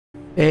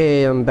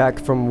Hey, I'm back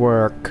from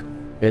work.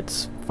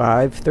 It's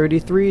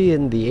 5:33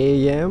 in the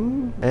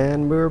AM,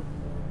 and we're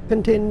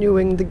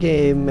continuing the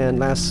game, and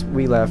last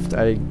we left,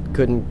 I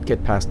couldn't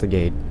get past the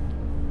gate.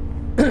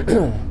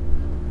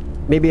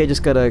 Maybe I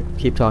just gotta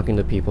keep talking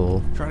to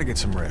people. Try to get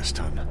some rest,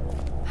 hon.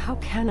 How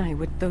can I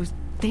with those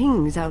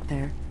things out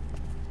there?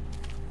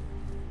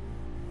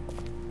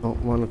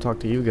 Don't want to talk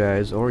to you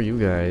guys, or you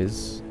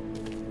guys.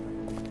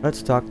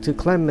 Let's talk to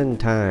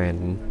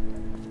Clementine.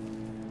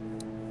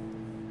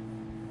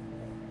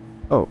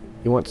 Oh,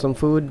 you want some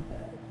food?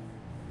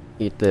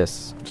 Eat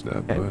this. It's not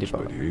Empty much,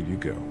 box. but here you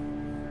go.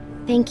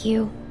 Thank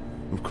you.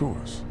 Of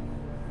course.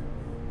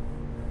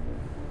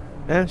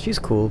 She's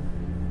cool.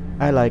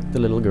 I like the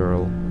little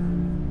girl.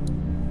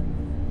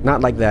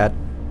 Not like that.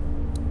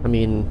 I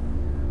mean...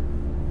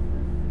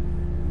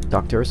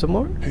 Talk to her some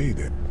more? Hey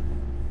there.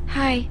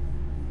 Hi.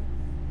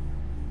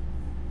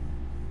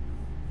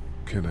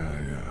 Can I,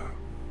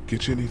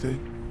 get you anything?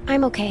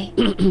 I'm okay.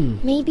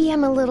 Maybe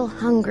I'm a little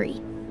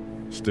hungry.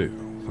 Still,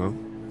 huh?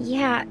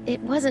 Yeah,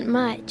 it wasn't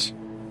much.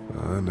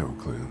 I know,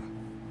 Clem.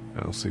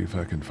 I'll see if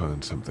I can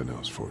find something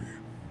else for you.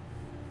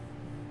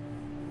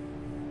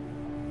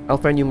 I'll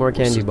find you more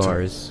candy sit tight.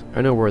 bars.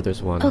 I know where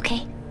there's one.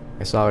 Okay.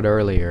 I saw it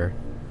earlier.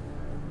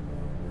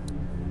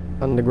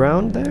 On the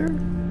ground there?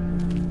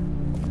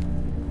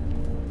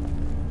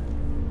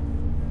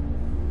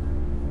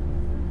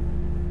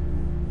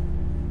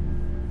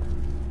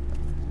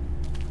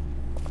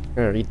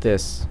 Here, eat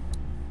this.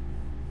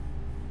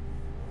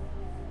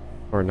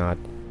 Or not.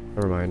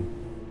 Never mind.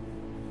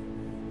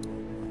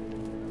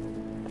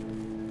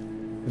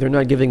 They're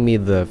not giving me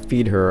the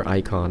feed her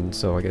icon,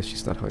 so I guess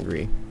she's not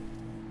hungry.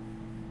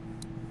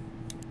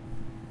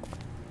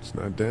 It's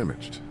not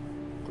damaged.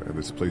 Glad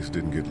this place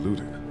didn't get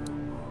looted.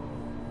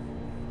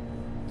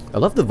 I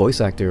love the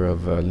voice actor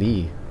of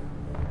Lee.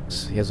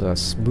 He has a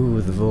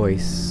smooth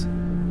voice.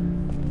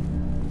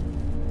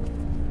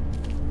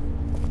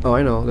 Oh,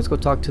 I know. Let's go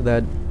talk to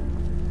that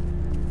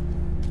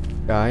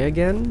guy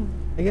again,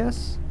 I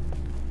guess?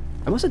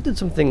 I must have did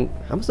something.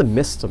 I must have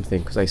missed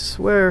something, because I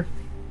swear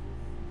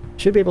I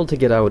should be able to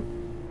get out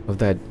of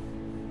that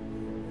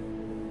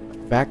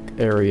back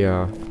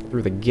area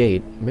through the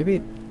gate.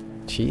 Maybe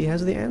she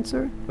has the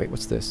answer? Wait,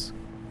 what's this?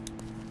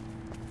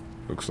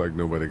 Looks like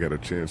nobody got a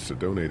chance to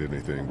donate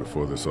anything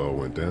before this all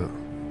went down.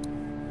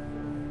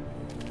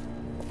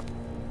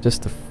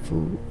 Just the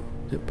food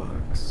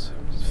box.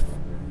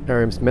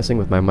 Sorry, I'm messing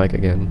with my mic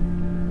again.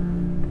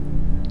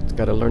 Just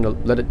gotta learn to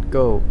let it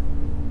go.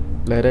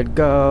 Let it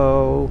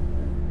go.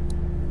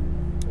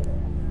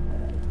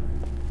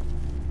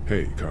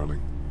 Hey,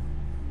 Carling.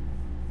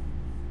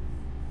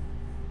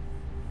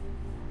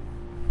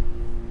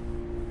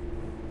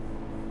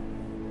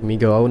 Me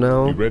go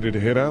now? You ready to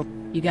head out?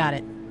 You got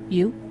it.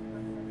 You?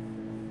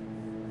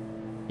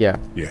 Yeah.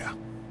 Yeah.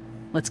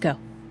 Let's go.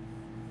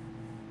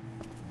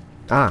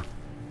 Ah.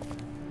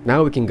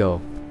 Now we can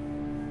go.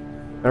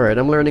 Alright,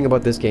 I'm learning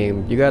about this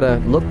game. You gotta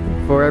look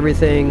for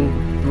everything,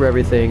 through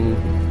everything,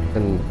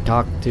 and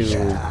talk to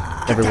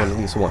everyone at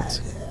least once.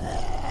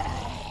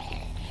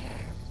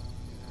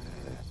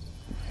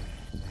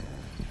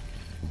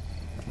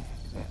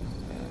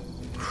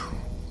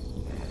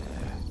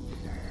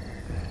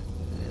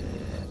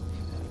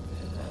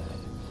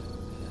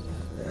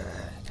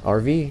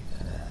 RV.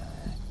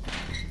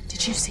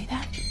 Did you see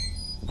that?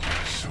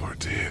 Sure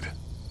did.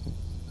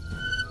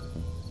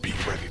 Be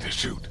ready to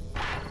shoot.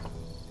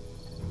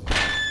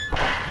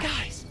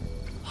 Guys!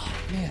 Oh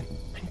man,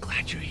 I'm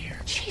glad you're here.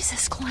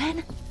 Jesus,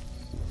 Glenn.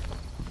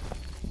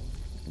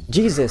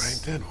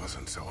 Jesus. Right then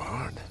wasn't so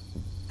hard.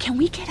 Can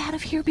we get out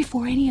of here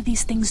before any of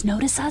these things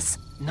notice us?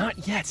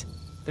 Not yet.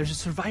 There's a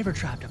survivor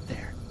trapped up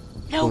there.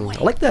 No way.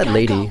 I like that Gotta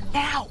lady. go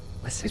now.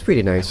 Listen, She's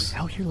pretty I nice. was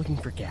out here looking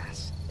for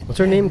gas. and What's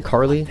her name? then,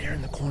 Carly? up there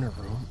in the corner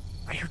room,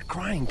 I heard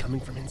crying coming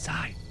from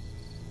inside.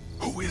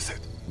 Who is it?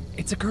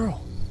 It's a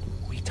girl.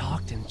 We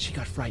talked and she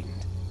got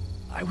frightened.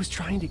 I was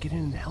trying to get in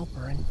and help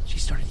her and she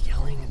started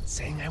yelling and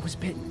saying I was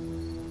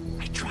bitten.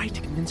 I tried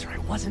to convince her I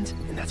wasn't,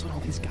 and that's when all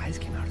these guys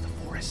came out of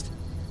the forest.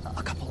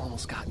 A couple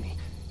almost got me,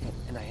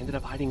 and I ended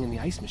up hiding in the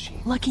ice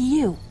machine. Lucky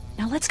you.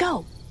 Now let's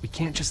go. We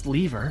can't just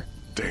leave her.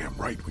 Damn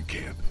right we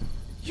can't.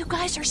 You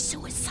guys are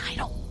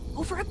suicidal.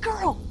 Over a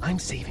girl. I'm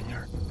saving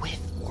her, with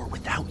or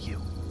without you.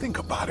 Think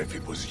about if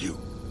it was you.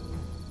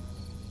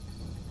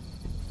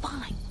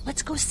 Fine.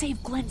 Let's go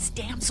save Glenn's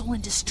damsel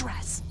in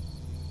distress.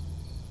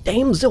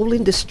 Damsel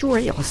in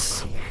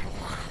distress.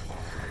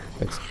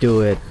 Let's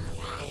do it.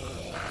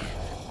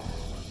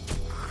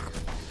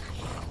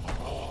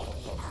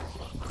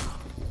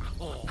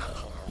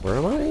 Where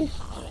am I?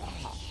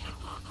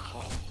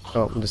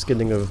 Oh, I'm just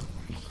getting an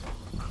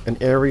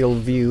aerial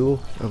view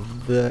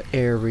of the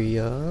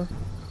area.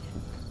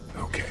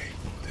 Okay,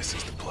 this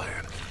is the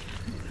plan.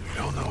 We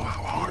don't know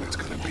how hard it's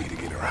gonna be to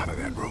get her out of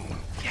that room.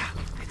 Yeah,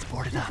 it's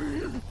boarded up.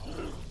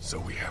 So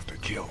we have to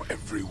kill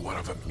every one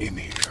of them in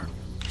here.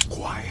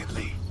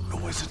 Quietly.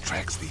 Noise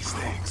attracts these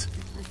things.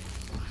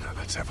 Now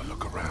let's have a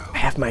look around. I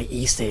have my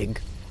e-cig.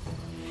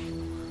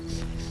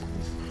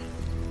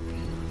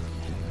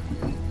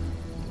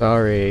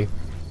 Sorry.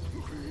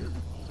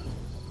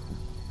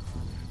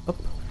 Up.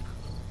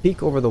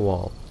 Peek over the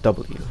wall.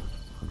 W.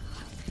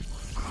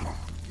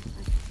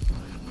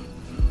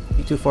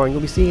 Peek too far and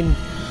you'll be seen.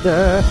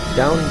 Down,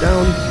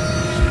 down.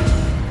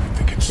 I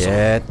think it's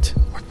Get.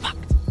 We're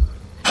fucked.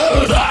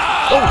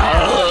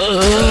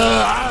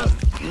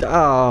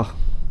 Ah.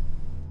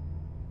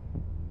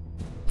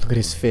 Look at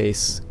his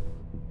face.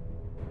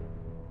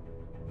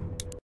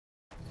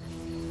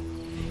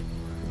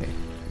 Okay.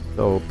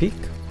 So peek.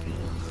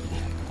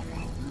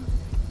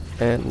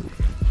 And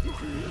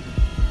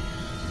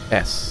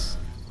S.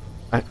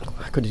 I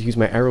could use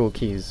my arrow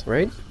keys,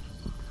 right?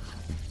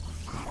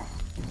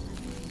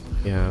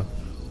 Yeah.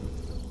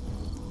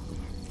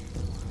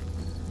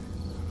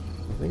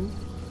 Nothing.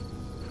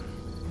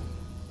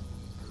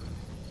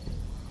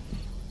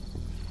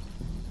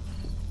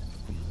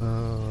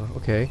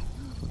 Okay.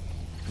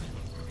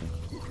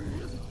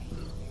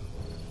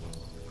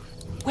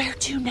 Where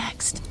to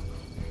next?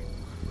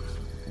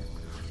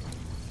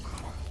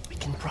 We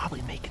can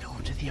probably make it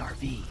over to the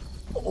RV.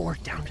 Or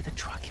down to the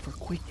truck if we're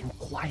quick and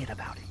quiet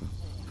about it.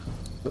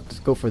 Let's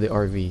go for the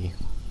RV.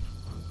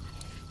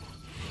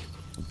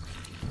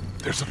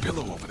 There's a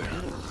pillow over there.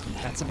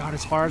 That's about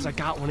as far as I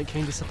got when it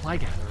came to supply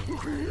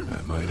gathering.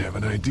 I might have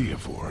an idea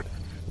for it.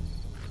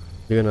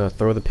 You're gonna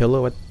throw the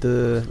pillow at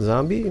the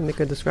zombie and make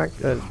a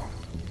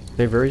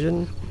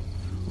diversion?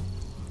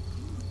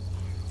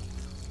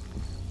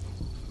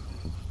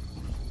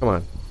 Come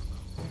on.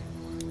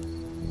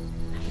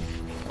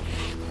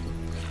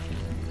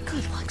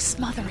 Good luck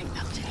smothering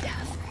them to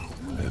death.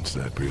 That's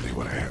not really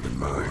what I have in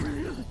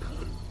mind.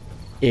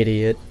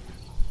 Idiot.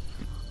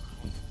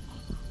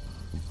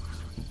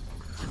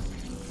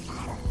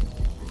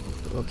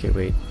 Okay,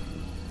 wait.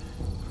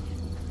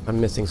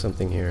 I'm missing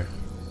something here.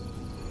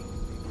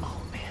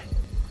 Oh man.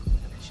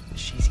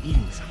 She's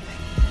eating something.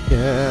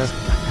 Yeah.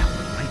 Got that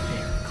one right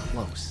there,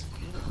 close.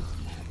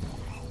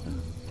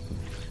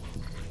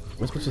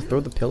 Am I supposed to throw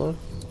the pillow?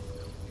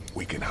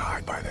 We can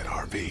hide by that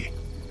RV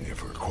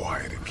if we're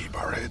quiet and keep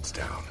our heads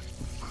down.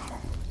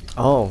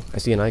 Oh, I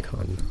see an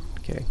icon.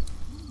 Okay.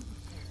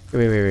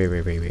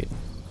 Wait.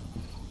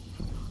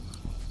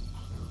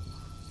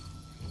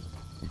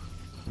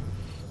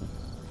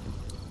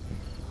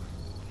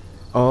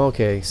 Oh,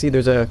 okay. See,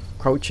 there's a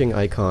crouching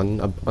icon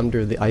up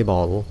under the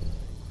eyeball.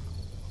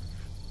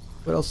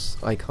 What else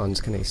icons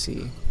can I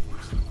see?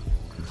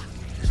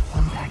 There's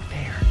one back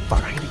there,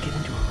 trying to get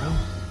into a room.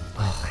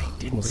 But I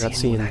didn't almost see got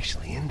anyone seen.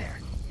 actually in there.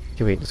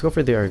 Okay, wait. Let's go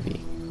for the RV.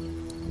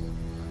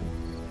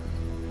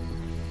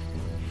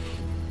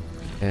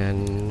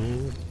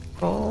 And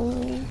fall.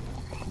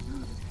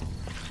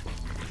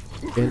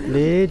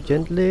 Gently,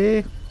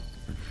 gently.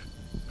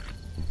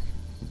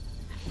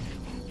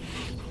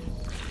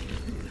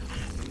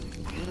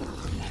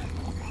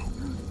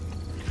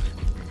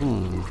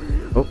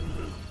 Oh.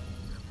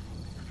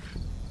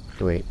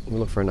 Wait, let me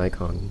look for an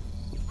icon.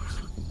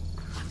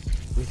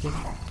 Anything?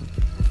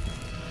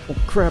 Oh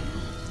crap!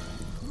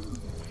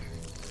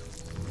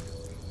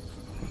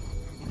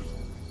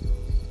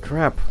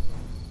 Crap!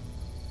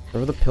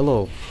 Throw the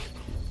pillow.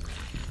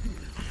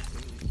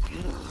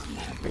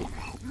 Wait.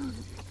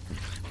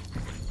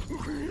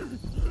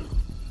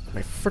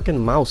 My frickin'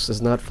 mouse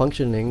is not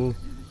functioning.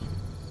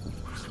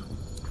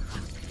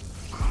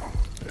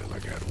 Well, I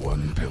got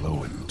one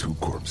pillow and two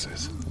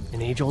corpses.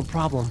 An age-old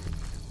problem.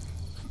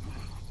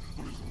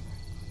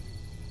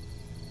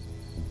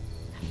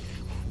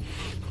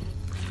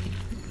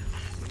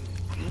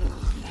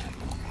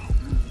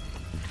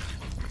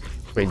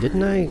 Wait,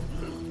 didn't I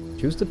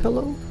choose the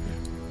pillow?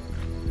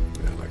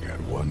 Well, I got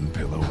one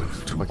pillow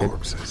and two Okay.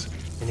 corpses.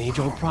 An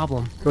age-old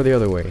problem. Go the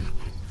other way.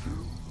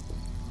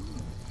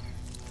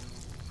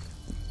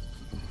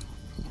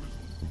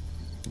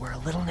 We're a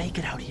little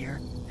naked out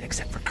here,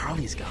 except for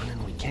Carly's gun,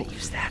 and we can't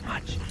use that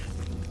much.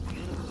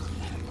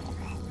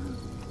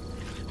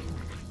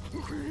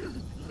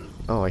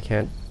 Oh, I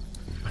can't.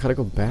 I gotta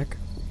go back.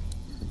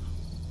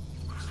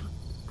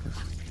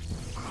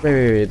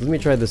 Wait. Let me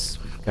try this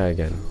guy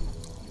again.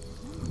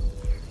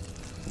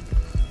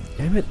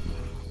 Damn it.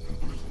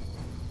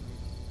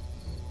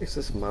 Fix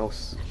this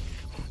mouse.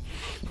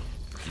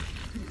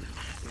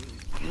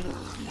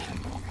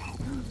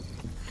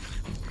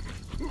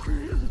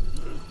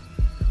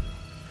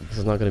 This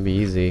is not gonna be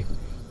easy.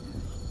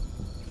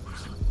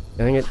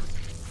 Dang it.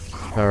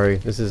 Sorry,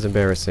 this is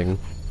embarrassing.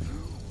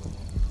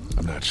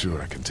 I'm not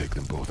sure I can take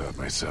them both out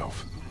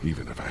myself,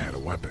 even if I had a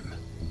weapon.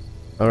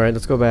 Alright,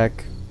 let's go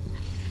back.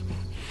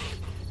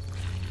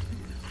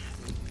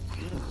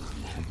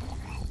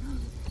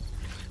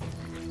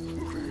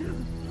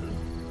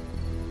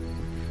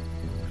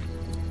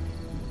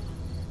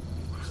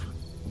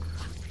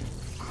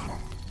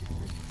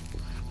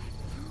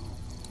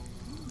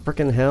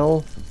 Frickin'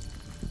 hell.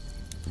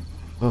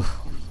 Ugh.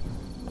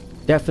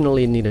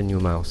 Definitely need a new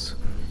mouse.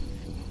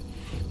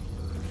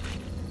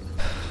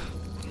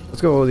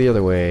 Let's go the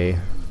other way.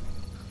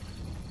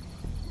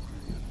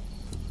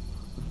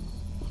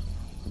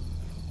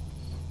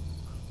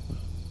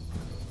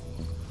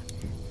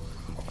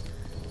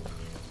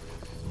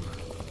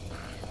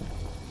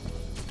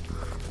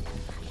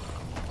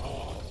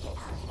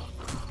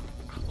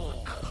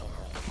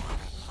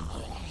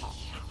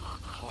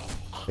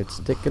 Let's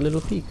take a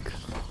little peek.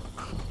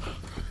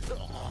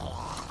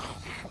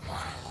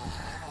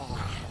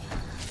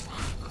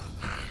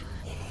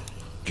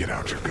 Get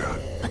out your gun.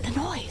 But the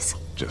noise.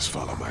 Just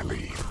follow my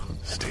lead.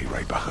 Stay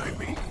right behind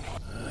me.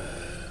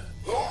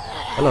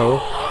 Hello.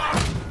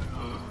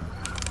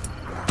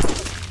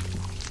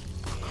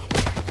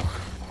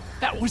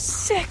 That was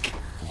sick!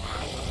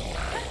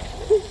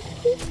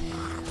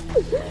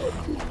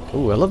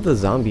 Ooh, I love the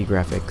zombie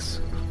graphics.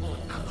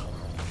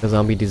 The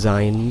zombie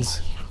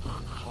designs.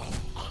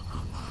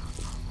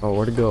 Oh,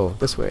 where to go?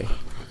 This way.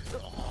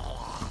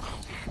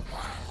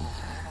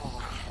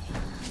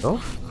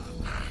 Oh?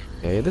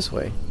 Okay, this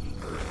way.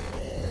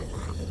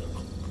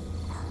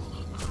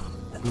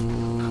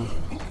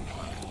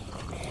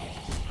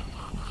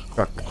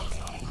 Truck.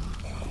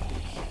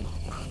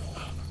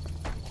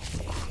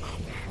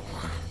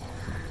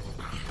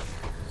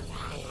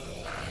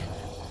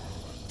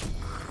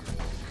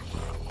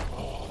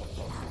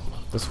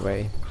 This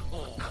way.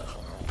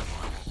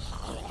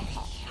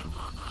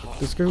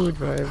 The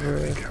screwdriver.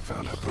 I think I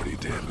found a pretty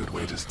damn good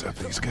way to stop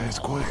these guys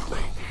quietly.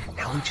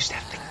 Now we just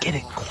have to get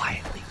it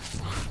quietly.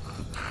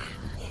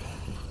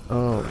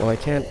 Oh, well I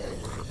can't...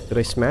 Did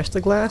I smash the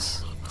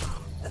glass?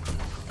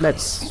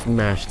 Let's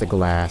smash the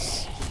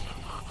glass.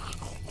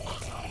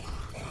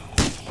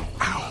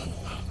 Ow!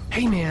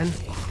 Hey man,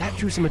 that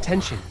drew some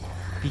attention.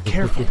 Be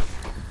careful.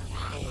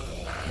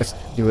 Let's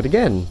do it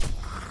again.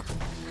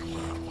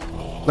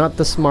 Not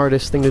the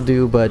smartest thing to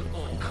do, but...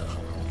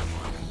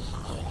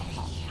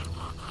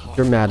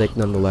 dramatic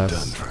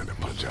nonetheless. Done trying to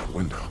punch out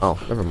window. Oh,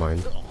 never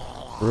mind.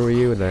 Where were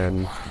you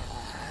then?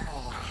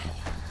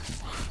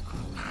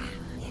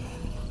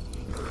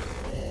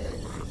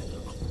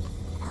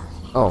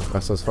 Oh,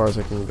 that's as far as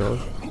I can go.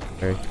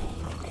 Okay.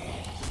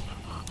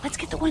 Let's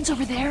get the ones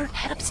over there,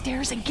 head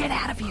upstairs, and get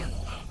out of here.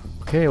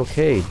 Okay,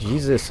 okay.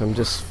 Jesus, I'm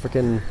just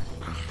freaking...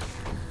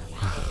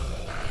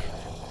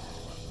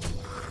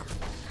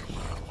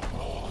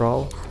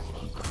 Crawl.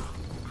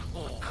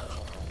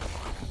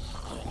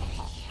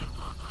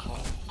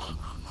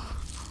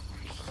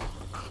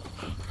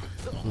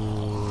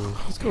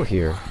 Let's go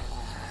here.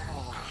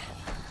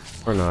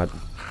 Or not.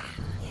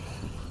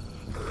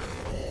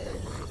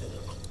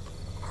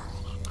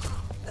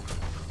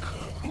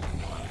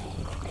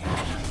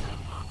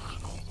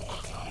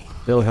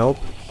 Still help?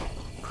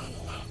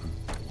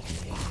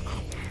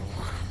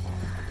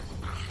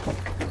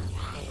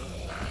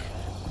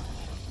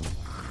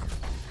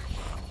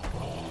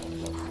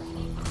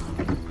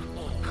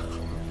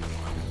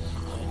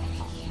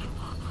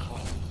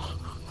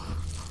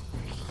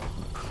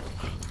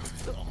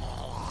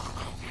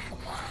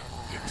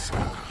 It's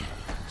a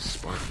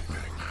sparky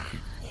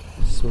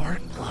thing.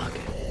 Spark plug.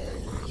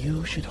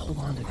 You should hold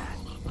on to that.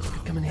 It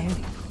could come in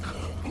handy.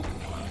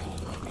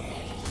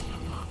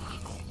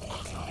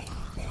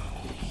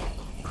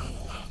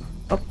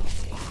 Up.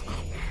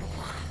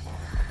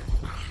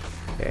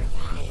 Okay.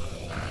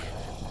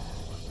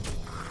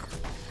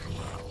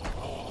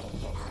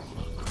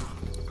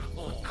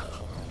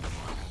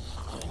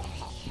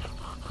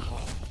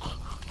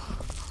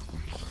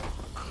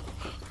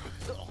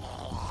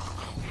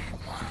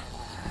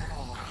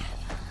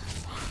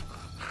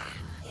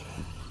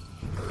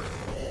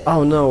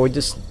 Oh no, we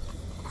just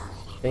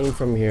came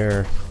from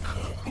here.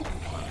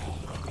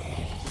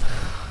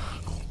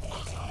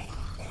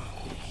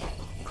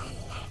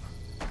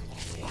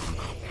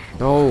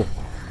 No!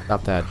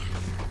 Stop that.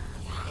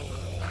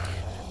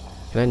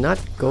 Can I not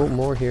go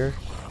more here?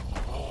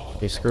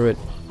 Okay, screw it.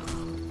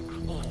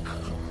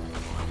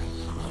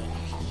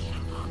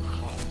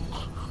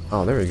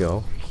 Oh, there we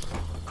go.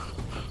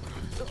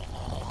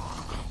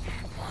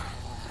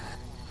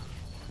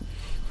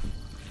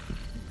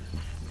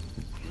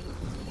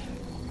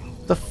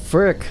 The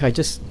frick?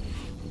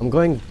 I'm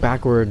going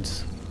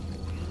backwards.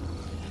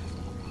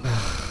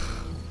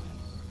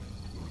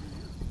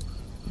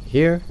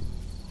 Here,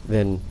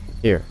 then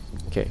here.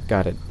 Okay,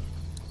 got it.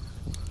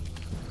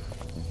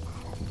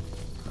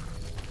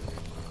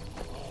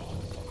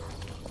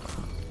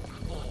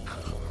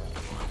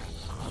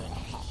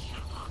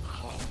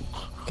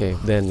 Okay,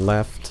 then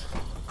left.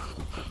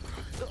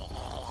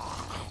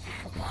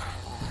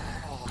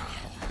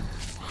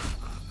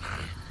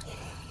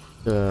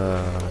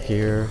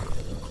 Here.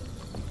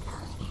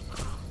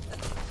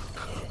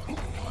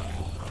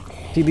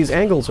 See, these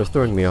angles are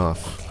throwing me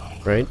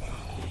off, right?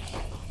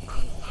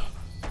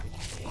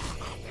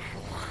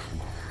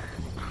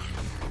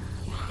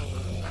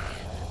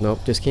 Nope,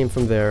 just came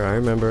from there, I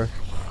remember.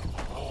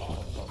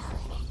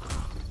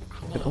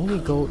 I can only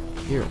go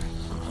here.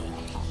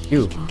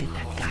 You. You can get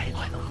that guy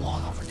by the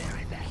wall over there,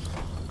 I bet.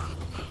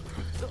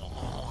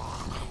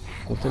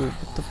 What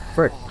the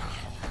frick?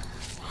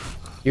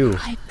 You.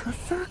 I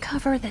prefer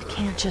cover that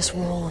can't just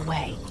roll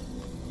away.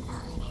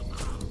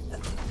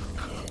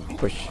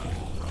 Push.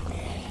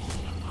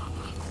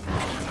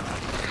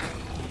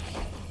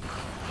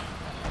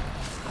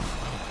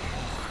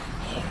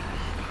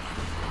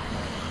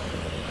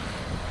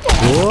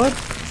 What?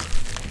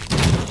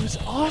 It was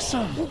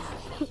awesome!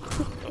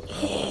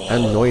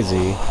 And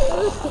noisy.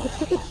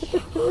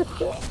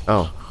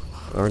 Oh.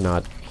 Or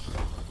not.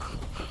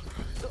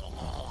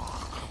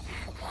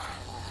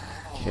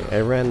 Okay,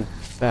 I ran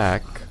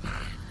back.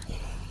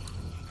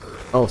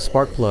 Oh,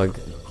 spark plug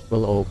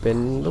will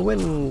open the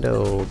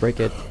window. Break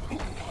it.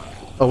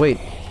 Oh, wait.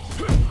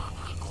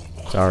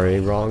 Sorry,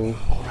 wrong.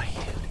 Alright,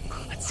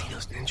 let's see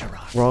those ninja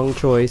rocks. Wrong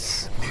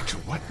choice. Ninja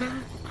what now?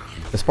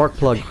 The spark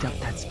plug. Picked up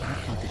that spark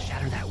plug to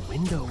shatter that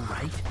window,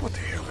 right? What the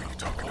hell are you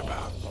talking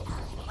about?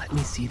 Let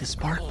me see the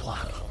spark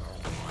plug.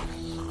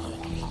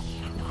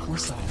 The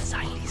porcelain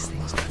inside these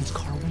things turns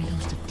car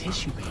windows to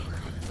tissue paper.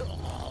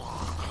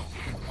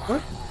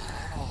 What?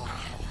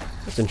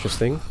 That's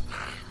interesting.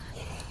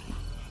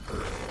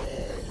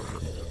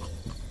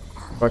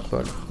 Spark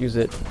plug. Use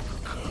it.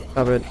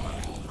 Stop it.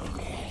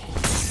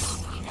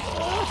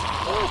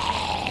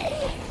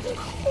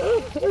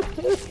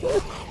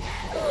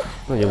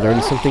 Well, you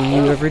learn something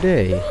new every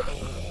day.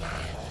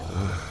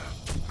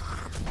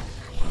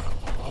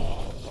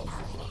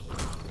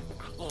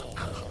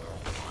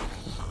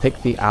 Pick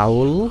the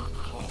owl.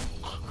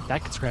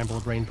 That could scramble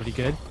a brain pretty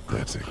good.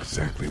 That's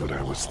exactly what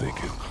I was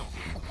thinking.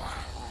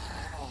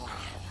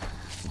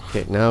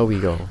 Okay, now we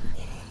go.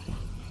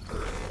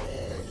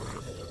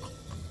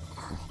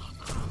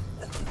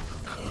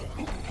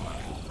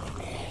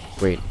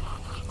 Wait.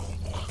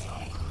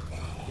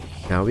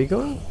 Now we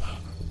go?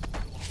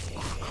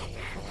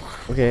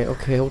 Okay,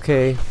 okay,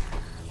 okay.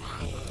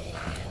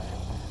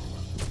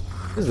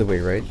 This is the way,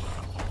 right?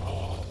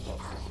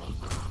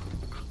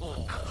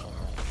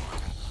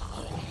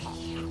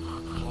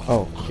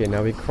 Oh, okay,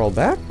 now we crawl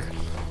back?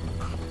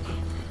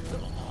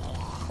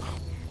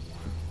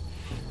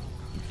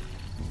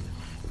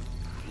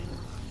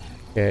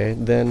 Okay,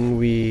 then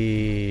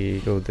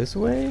we go this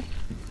way?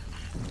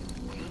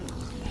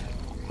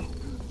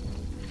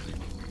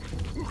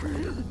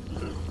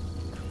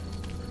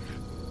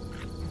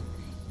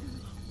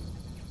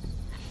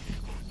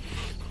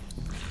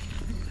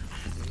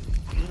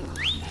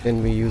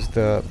 Then we use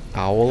the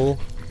owl.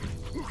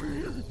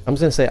 I'm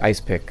just gonna say ice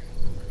pick.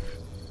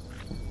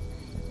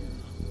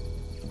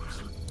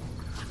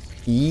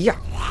 Yeah.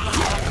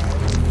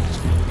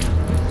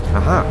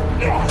 Aha.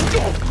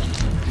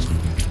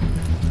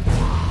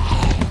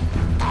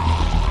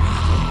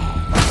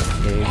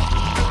 Okay.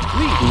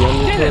 Be on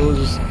your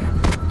toes.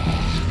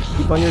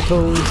 Keep on your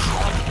toes.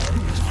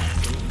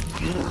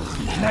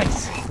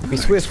 Nice. Be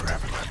swift. For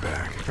having my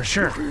back. For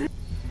sure.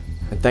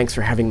 And thanks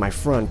for having my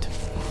front.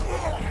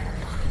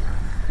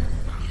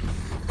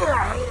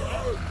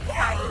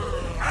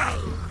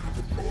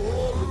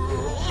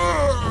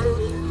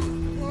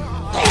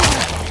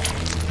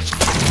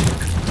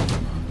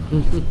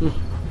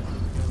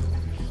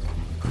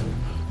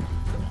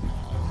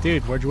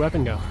 Dude, where'd your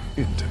weapon go?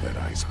 Into that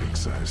ice pick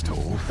sized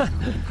hole.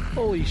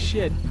 Holy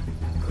shit.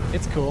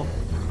 It's cool.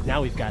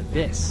 Now we've got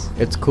this.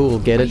 It's cool,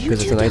 get it?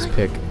 Because it's an ice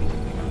pick.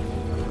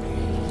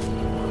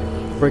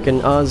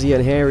 Freaking Ozzy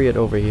and Harriet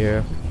over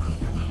here.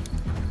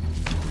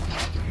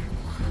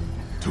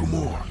 2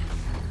 more.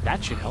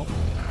 That should help.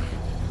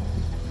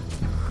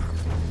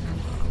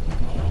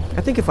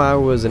 I think if I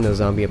was in a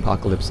zombie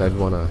apocalypse, I'd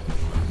want an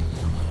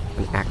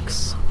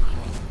axe.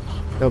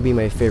 That would be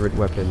my favorite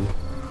weapon.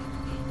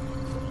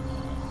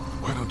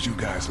 Why don't you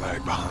guys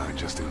lag behind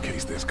just in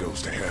case this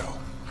goes to hell?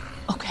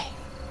 Okay,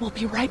 we'll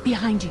be right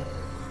behind you.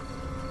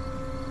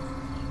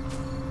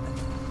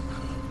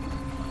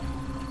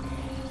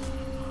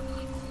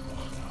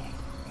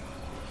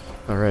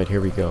 Alright,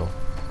 here we go.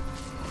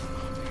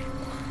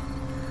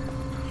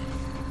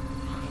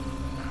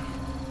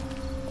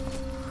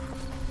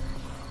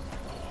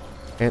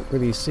 Can't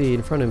really see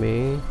in front of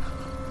me.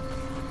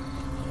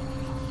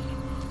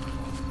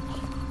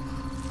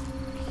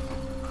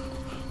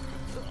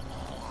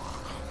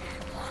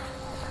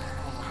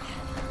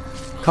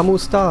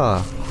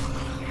 Kamusta?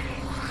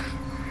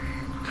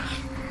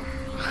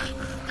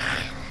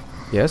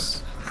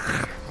 Yes?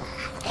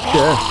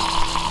 Yeah.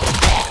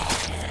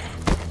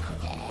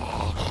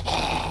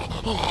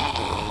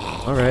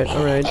 Alright,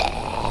 alright.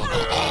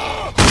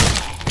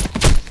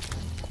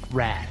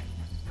 Rad.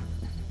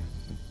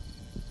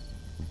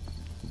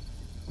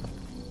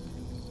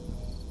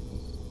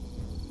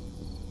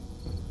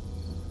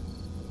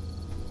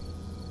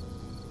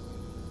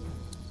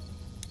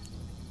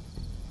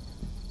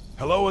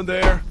 Hello in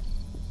there.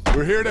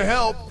 We're here to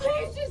help.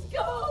 Please just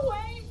go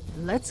away.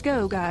 Let's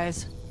go,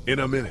 guys. In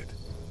a minute.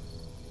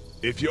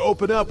 If you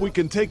open up, we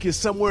can take you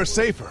somewhere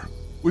safer.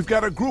 We've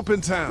got a group in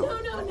town.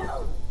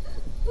 No.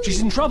 She's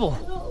in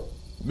trouble.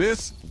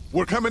 Miss,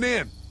 we're coming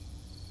in.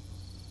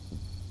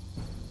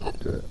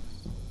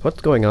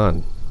 What's going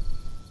on?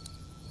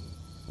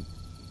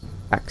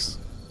 Axe.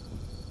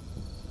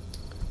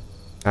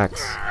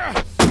 Axe.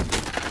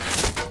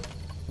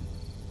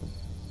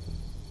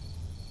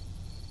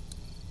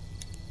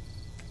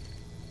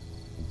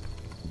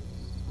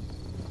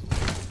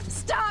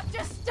 Stop!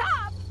 Just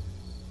stop!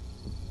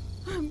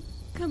 I'm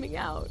coming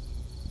out.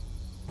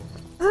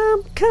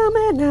 I'm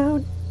coming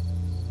out.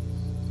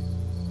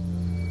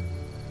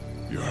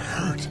 You're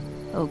hurt.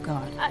 A Oh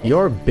God.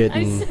 You're I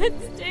bitten.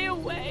 said stay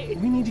away.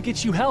 We need to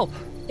get you help.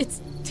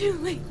 It's too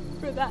late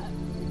for that.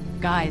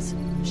 Guys,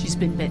 she's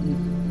been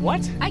bitten.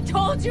 What? I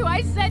told you,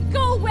 I said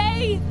go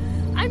away!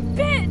 I'm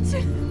bit!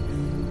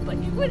 But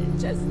you wouldn't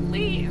just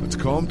leave. Let's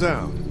calm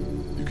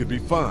down. You could be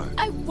fine.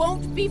 I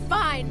won't be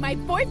fine. My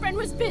boyfriend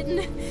was bitten.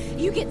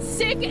 You get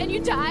sick and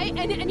you die,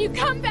 and you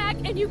come back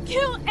and you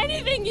kill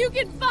anything you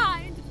can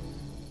find.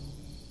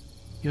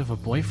 You have a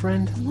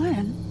boyfriend?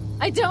 Glenn?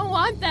 I don't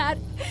want that.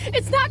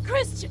 It's not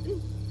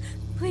Christian.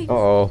 Please.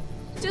 Uh-oh.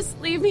 Just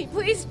leave me.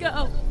 Please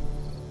go.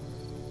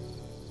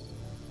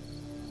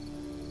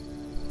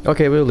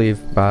 Okay, we'll leave.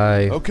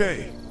 Bye.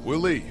 Okay, we'll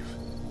leave.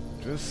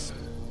 Just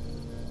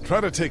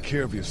try to take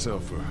care of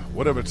yourself for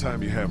whatever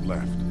time you have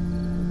left.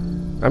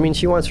 I mean,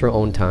 she wants her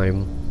own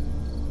time.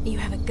 You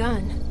have a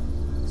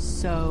gun.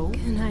 So?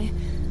 Can I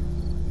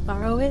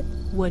borrow it?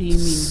 What do you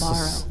mean borrow?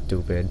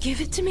 Stupid.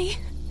 Give it to me.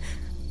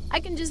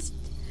 I can just,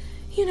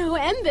 you know,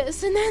 end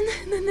this, and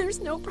then there's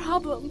no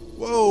problem.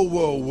 Whoa,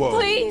 whoa, whoa.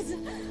 Please.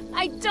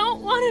 I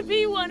don't want to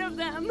be one of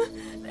them.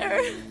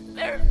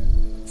 They're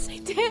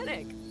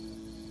satanic.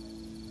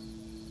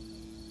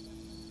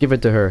 Give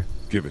it to her.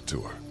 Give it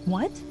to her.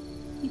 What?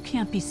 You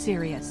can't be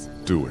serious.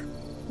 Do it.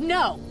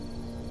 No!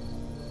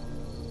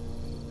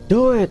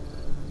 Do it!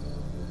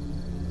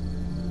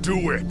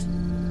 Do it!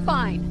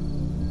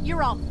 Fine.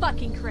 You're all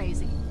fucking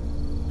crazy.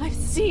 I've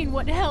seen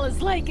what hell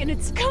is like, and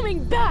it's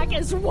coming back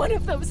as one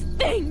of those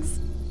things.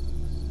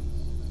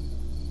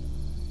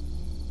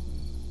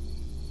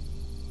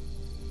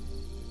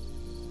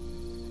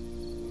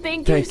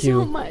 Thank you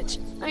so much.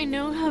 I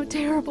know how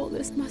terrible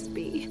this must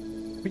be.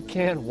 We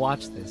can't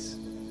watch this.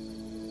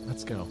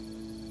 Let's go.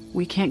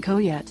 We can't go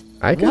yet.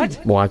 I can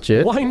What? watch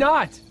it. Why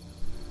not?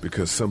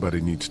 Because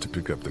somebody needs to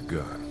pick up the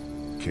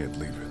gun. Can't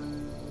leave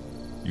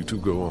it. You two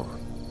go on.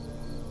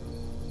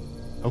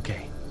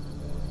 Okay.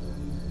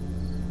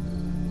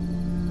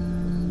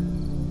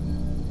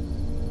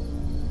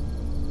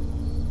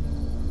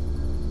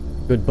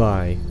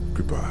 Goodbye.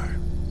 Goodbye.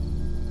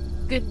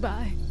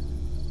 Goodbye.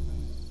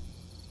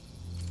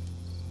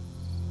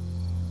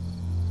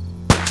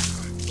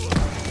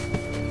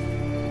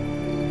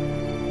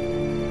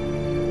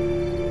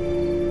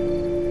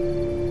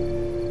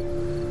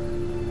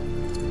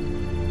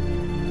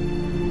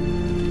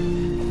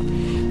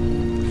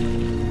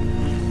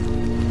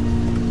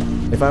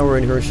 If I were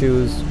in her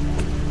shoes,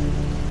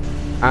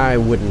 I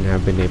wouldn't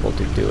have been able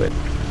to do it.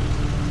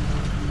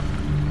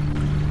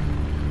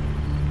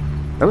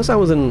 Unless I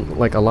was in,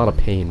 like, a lot of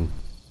pain.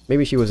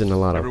 Maybe she was in a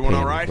lot of Everyone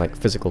pain, all right? like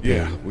physical pain.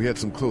 Yeah, we had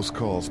some close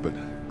calls, but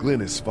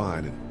Glenn is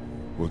fine, and,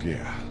 well,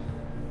 yeah,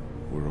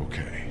 we're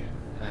okay.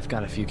 I've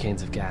got a few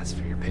cans of gas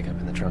for your pickup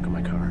in the trunk of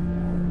my car.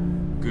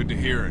 Good to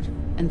hear it.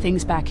 And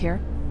things back here?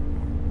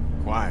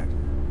 Quiet.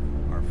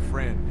 Our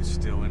friend is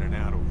still in and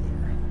out over there.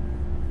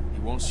 He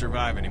won't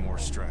survive any more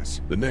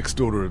stress. The next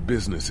order of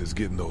business is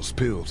getting those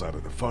pills out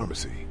of the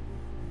pharmacy.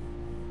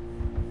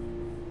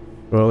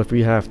 Well, if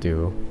we have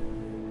to.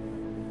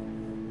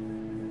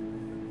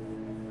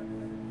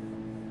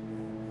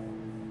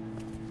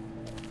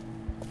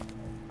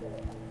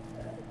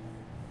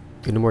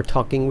 Do no more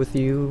talking with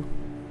you.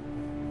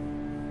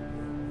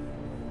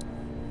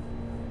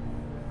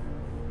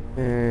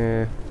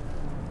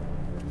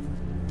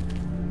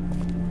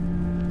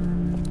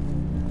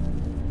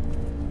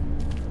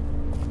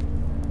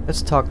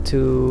 Let's talk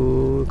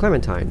to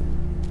Clementine.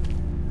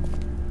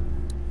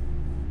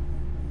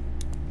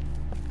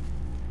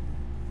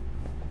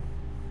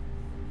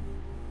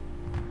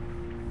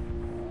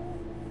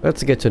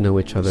 Let's get to know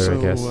each other, So,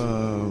 I guess.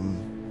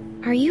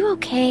 Are you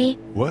okay?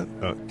 What?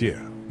 Yeah,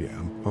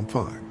 I'm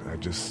fine. I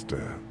just,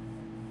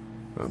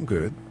 I'm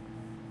good.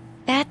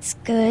 That's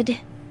good.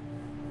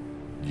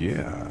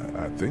 Yeah,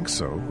 I think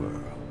so.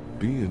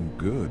 Being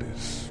good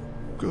is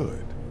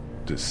good,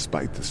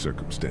 despite the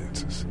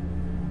circumstances.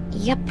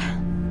 Yep.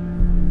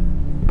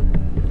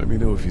 Let me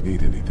know if you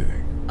need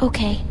anything.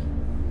 Okay.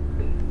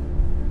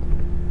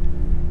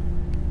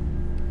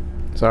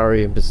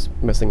 Sorry, I'm just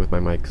messing with my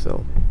mic,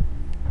 so.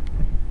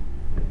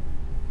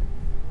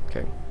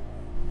 Okay.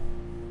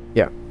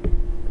 Yeah.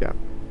 Yeah.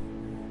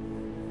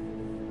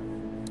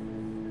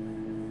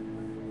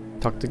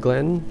 Talk to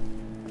Glenn.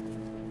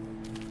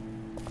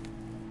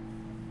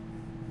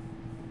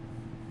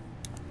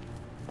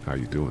 How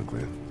you doing,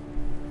 Glenn?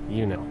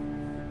 You know.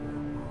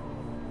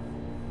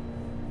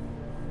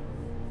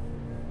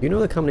 You know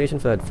the combination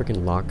for that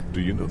freaking lock? Do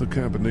you know the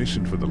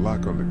combination for the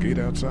lock on the gate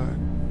outside?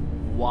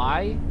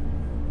 Why?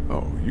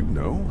 Oh, you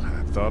know.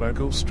 I thought I'd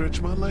go stretch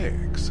my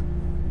legs.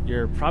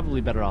 You're probably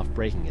better off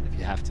breaking it if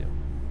you have to.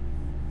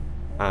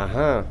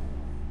 Uh-huh.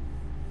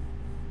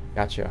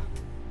 Gotcha.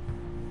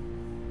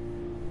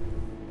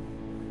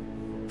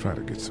 Try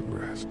to get some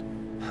rest.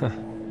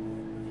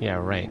 Yeah,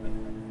 right.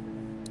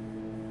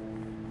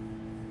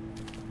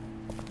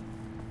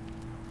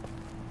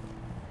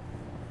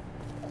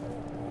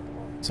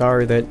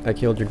 Sorry that I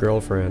killed your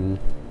girlfriend.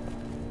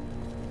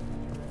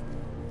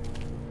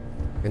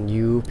 And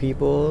you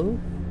people?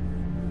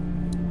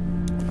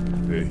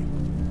 Hey.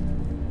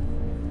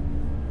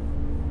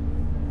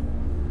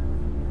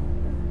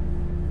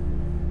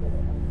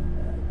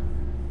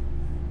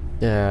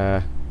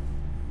 Yeah.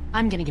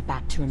 I'm gonna get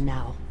back to him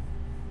now.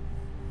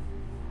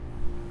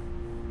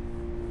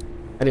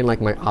 I didn't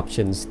like my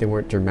options. They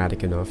weren't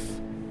dramatic enough.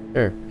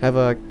 Here, have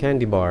a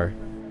candy bar.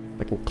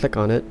 I can click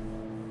on it.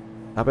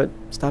 Stop it.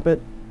 Stop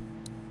it.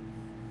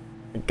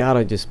 I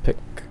gotta just pick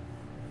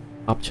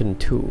option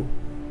 2.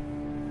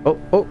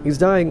 Oh, he's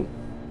dying.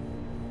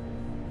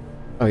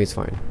 Oh, he's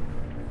fine.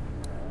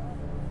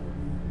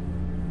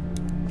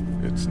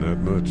 It's not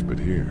much, but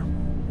here.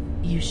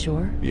 You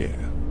sure? Yeah.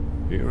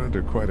 You're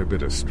under quite a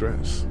bit of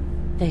stress.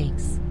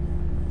 Thanks.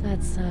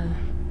 That's,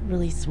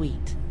 really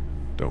sweet.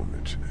 Don't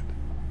mention it.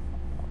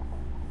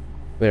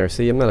 There,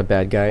 see, I'm not a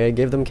bad guy. I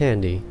gave them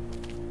candy.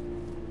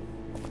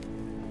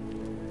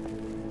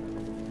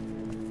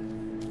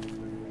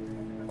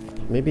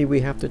 Maybe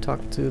we have to talk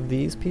to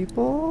these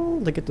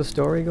people to get the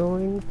story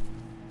going?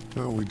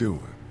 How are we doing?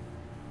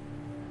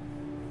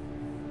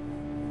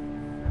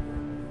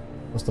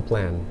 What's the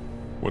plan?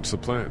 What's the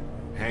plan?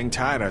 Hang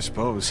tight, I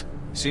suppose.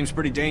 Seems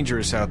pretty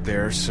dangerous out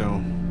there,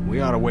 so we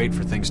ought to wait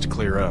for things to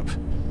clear up.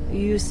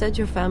 You said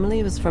your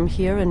family was from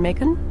here in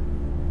Macon?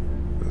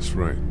 That's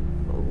right.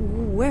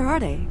 Where are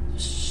they?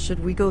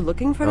 Should we go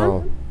looking for Oh.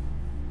 them?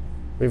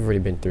 We've already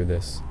been through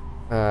this.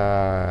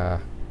 They're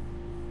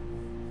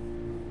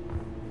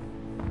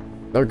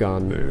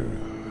gone. They're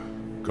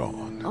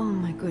gone. Oh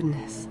my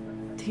goodness.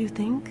 Do you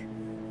think?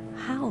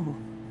 How?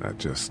 I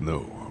just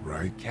know,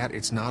 alright? Cat,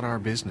 it's not our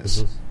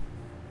business.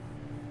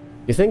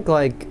 You think,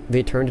 like,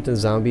 they turned into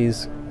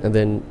zombies, and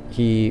then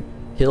he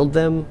killed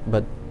them,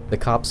 but the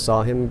cops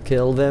saw him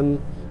kill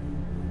them,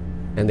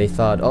 and they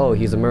thought, oh,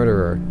 he's a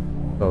murderer.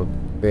 So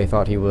they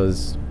thought he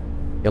was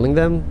killing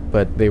them,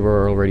 but they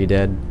were already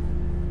dead.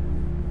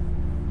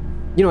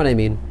 You know what I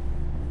mean?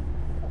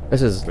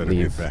 This is Better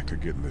leave. get back to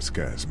getting this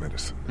guy's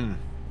medicine.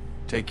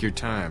 Take your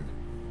time.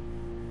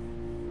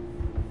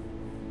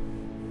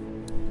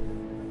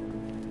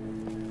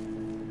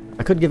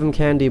 I could give him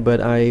candy, but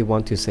I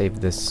want to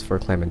save this for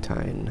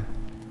Clementine.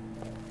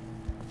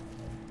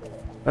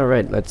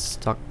 Alright, let's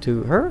talk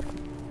to her.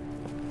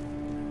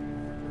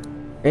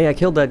 Hey, I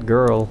killed that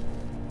girl.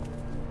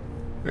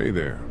 Hey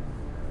there.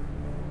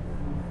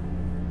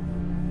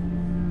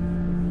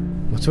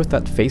 What's with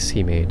that face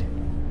he made?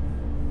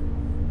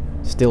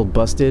 Still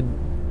busted?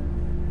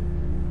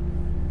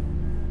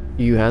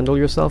 You handle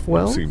yourself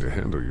well? You seem to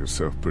handle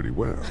yourself pretty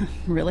well.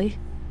 Really?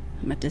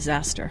 I'm a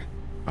disaster.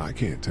 I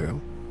can't tell.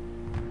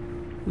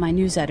 My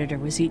news editor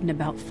was eaten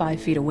about 5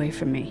 feet away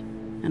from me,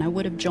 and I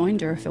would have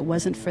joined her if it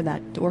wasn't for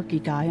that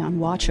dorky guy on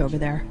watch over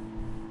there.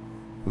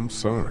 I'm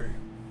sorry.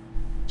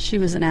 She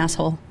was an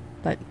asshole,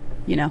 but,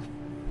 you know.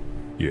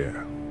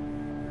 Yeah.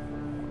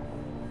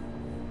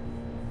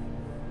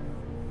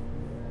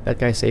 That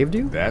guy saved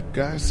you? That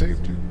guy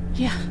saved you?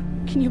 Yeah,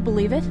 can you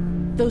believe it?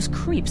 Those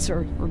creeps,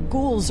 or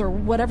ghouls, or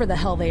whatever the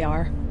hell they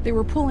are. They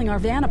were pulling our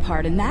van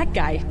apart, and that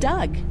guy,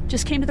 Doug,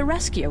 just came to the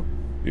rescue.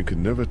 You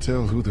can never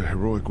tell who the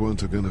heroic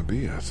ones are gonna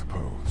be, I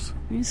suppose.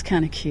 He's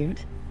kinda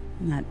cute.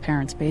 In that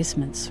parents'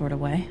 basement sort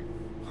of way.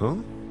 Huh?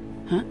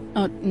 Huh?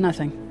 Oh,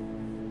 nothing.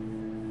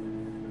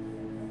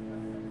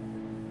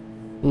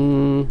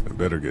 I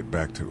better get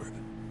back to it.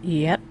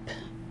 Yep.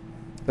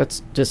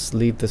 Let's just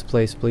leave this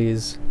place,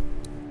 please.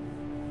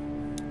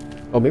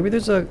 Oh, maybe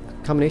there's a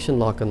combination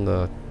lock on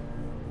the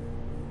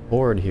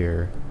board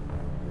here.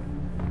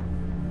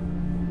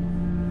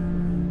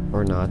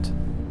 Or not.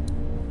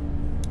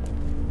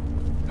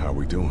 How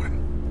we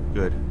doing?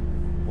 Good.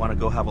 Want to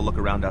go have a look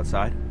around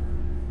outside?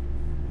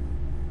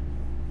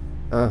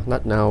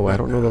 Not now. I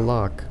don't know the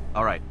lock.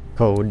 All right.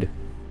 Code.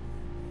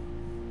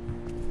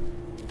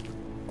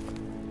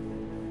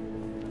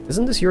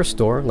 Isn't this your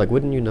store? Like,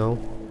 wouldn't you know?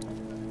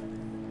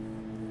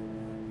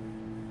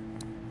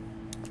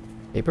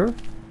 Paper?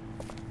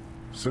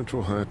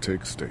 Central High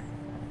Tech State.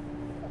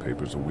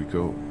 Paper's a week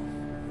old.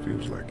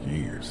 Feels like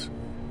years.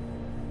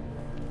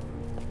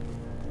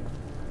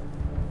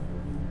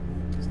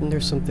 Isn't there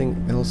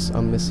something else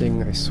I'm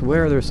missing? I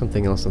swear there's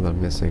something else that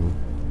I'm missing.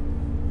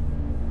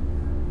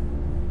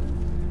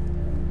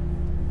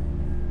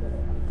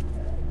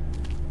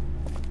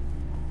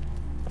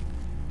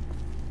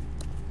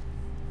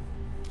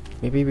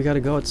 Maybe we gotta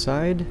go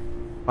outside?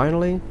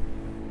 Finally?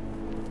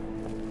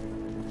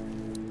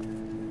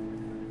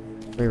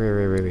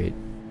 Wait.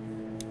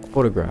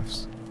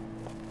 Photographs.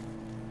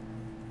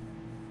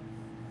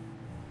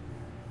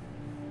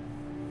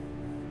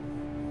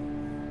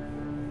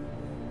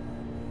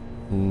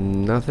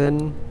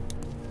 Nothing?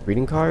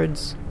 Greeting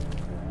cards?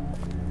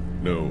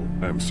 No,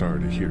 I'm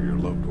sorry to hear your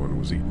loved one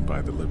was eaten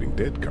by the living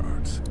dead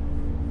cards.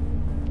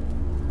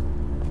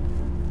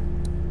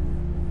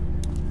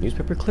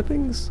 Newspaper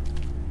clippings?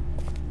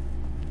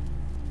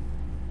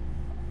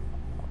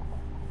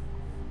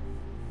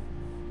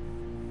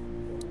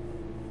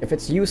 If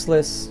it's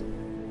useless,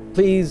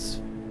 please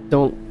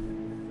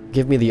don't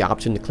give me the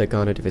option to click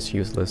on it if it's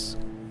useless.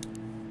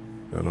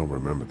 I don't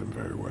remember them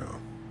very well.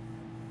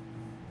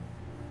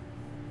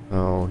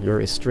 Oh,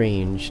 you're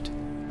estranged.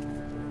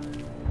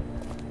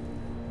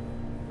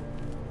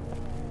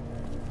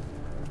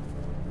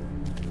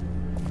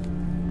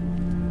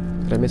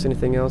 Did I miss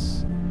anything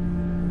else?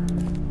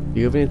 Do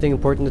you have anything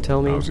important to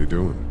tell me? How's he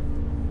doing?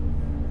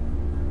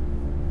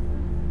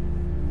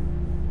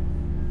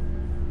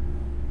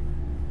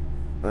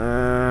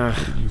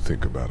 What do you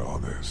think about all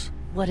this?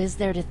 What is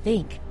there to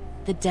think?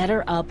 The dead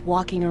are up,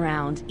 walking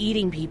around,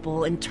 eating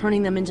people, and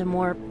turning them into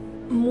more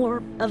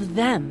of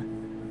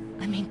them.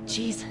 I mean,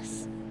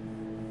 Jesus.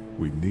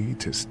 We need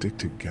to stick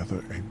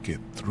together and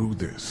get through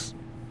this.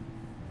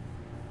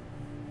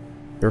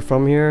 You're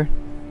from here?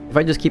 If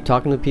I just keep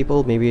talking to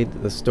people, maybe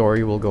the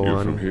story will go You're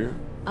on. from here?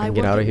 I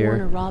get out of here.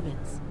 Warner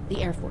Robins,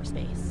 the Air Force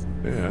Base.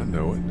 Yeah, I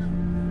know it.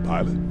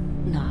 Pilot?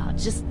 Nah,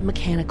 just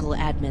mechanical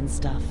admin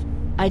stuff.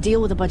 I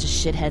deal with a bunch of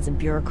shitheads and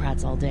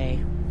bureaucrats all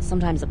day.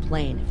 Sometimes a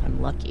plane, if I'm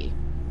lucky.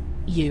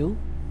 You?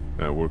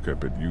 I work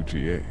up at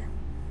UTA.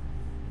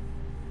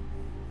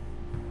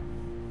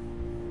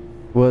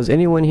 Was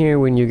anyone here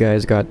when you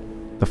guys got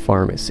the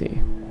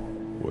pharmacy?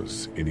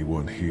 Was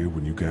anyone here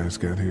when you guys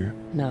got here?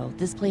 No,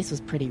 this place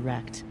was pretty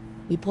wrecked.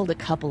 We pulled a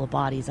couple of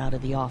bodies out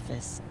of the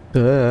office.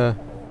 Are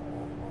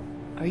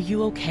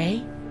you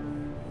okay?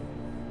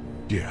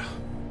 Yeah,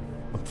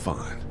 I'm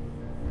fine.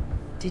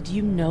 Did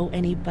you know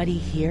anybody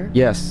here?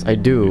 Yes, I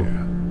do.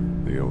 Yeah,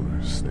 the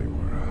owners,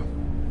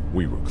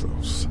 we were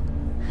close.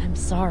 I'm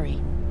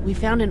sorry. We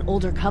found an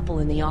older couple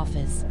in the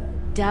office.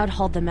 Dad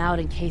hauled them out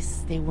in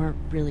case they weren't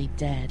really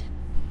dead.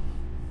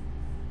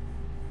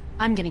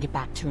 I'm gonna get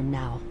back to him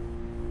now.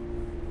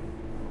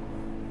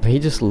 He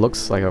just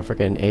looks like a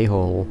freaking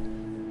a-hole.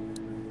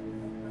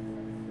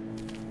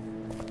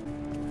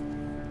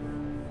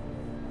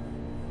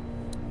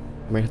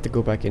 I might have to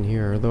go back in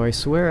here, although I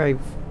swear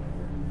I've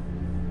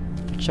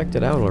checked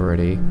it out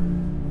already.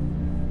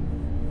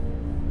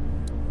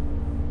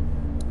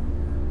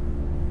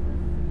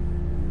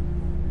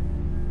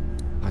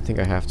 I think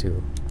I have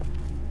to.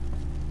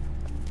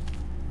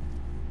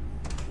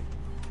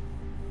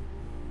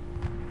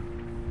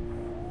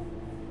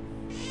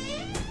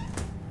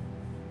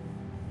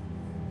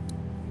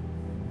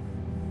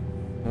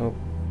 Nope.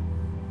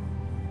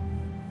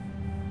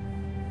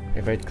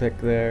 If I click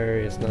there,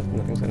 it's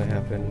nothing's gonna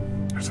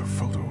happen. There's a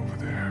photo over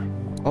there.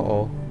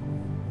 Uh-oh.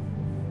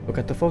 Look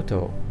at the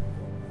photo.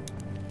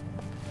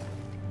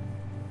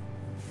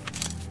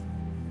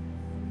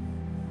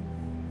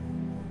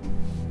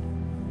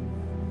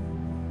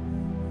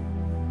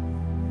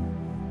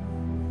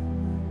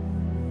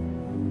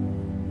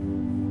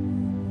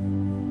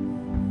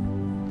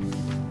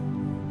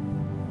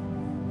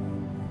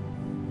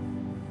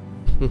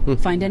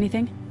 Find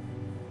anything?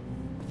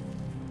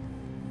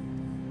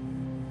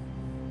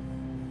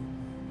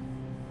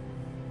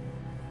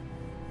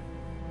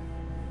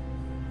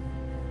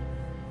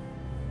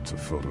 It's a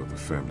photo of the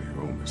family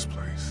who own this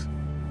place.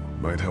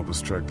 Might help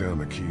us track down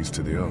the keys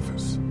to the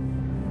office.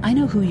 I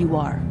know who you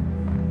are.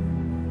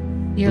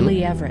 You're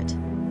Lee Everett.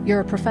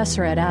 You're a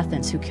professor at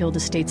Athens who killed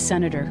a state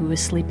senator who was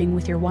sleeping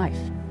with your wife.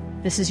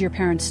 This is your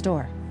parents'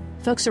 store.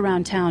 Folks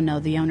around town know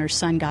the owner's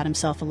son got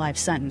himself a life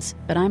sentence,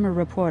 but I'm a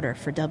reporter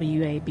for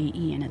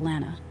WABE in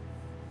Atlanta.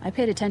 I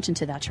paid attention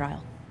to that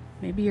trial.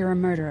 Maybe you're a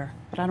murderer,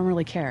 but I don't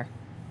really care.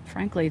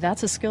 Frankly,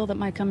 that's a skill that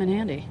might come in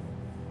handy.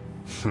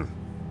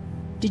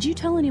 Did you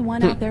tell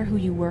anyone out there who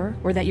you were,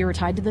 or that you were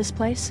tied to this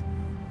place?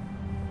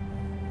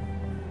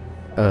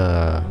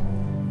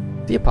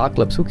 The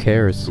apocalypse, who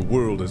cares? The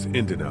world is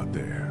ending out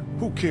there.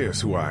 Who cares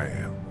who I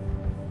am?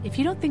 If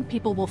you don't think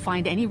people will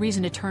find any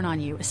reason to turn on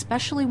you,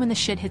 especially when the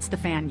shit hits the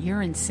fan,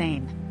 you're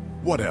insane.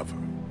 Whatever.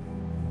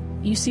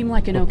 You seem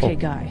like an okay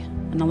guy,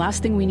 and the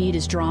last thing we need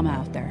is drama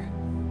out there.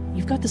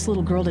 You've got this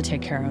little girl to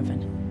take care of,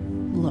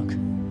 and look,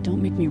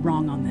 don't make me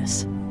wrong on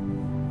this.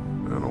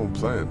 I don't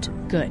plan to.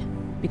 Good,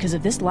 because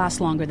if this lasts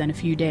longer than a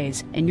few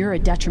days, and you're a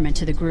detriment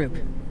to the group,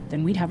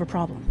 then we'd have a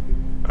problem.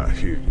 I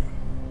hear you.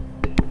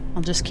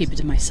 I'll just keep it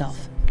to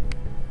myself.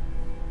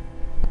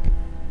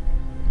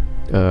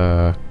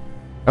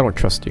 I don't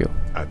trust you.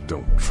 I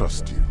don't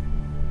trust you.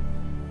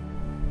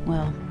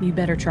 Well, you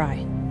better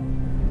try.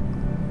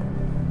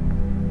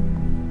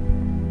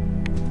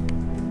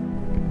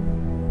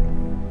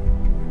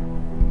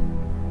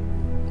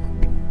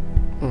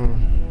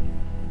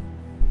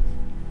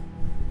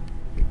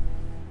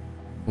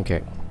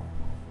 Okay.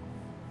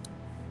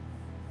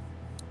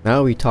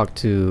 Now we talk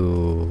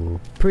to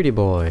Pretty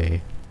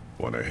Boy.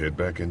 Wanna head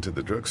back into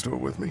the drugstore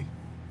with me?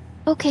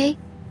 Okay.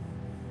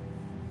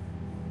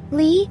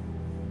 Lee?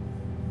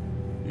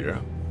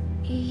 Yeah?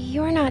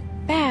 You're not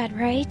bad,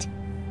 right?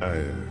 Why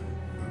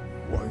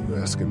are you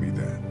asking me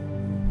that?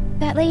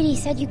 That lady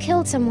said you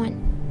killed someone.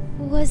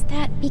 Was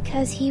that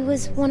because he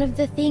was one of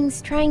the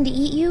things trying to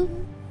eat you?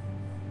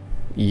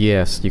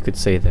 Yes, you could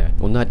say that.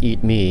 Well, not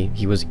eat me.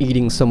 He was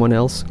eating someone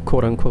else,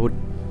 quote unquote.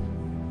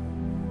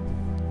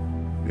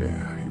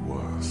 Yeah, he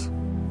was.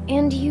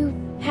 And you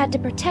had to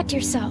protect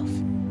yourself.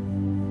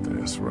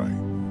 That's right.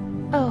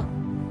 Oh,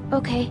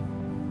 okay.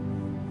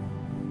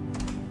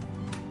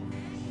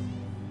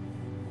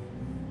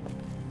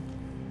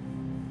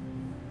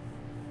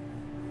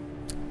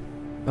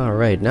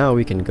 Alright, now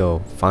we can go,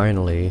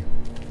 finally.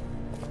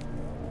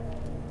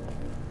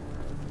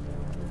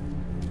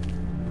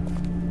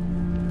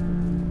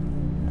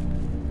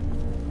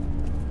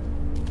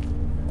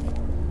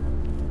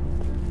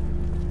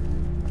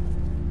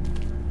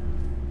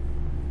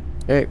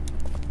 Hey.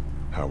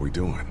 How we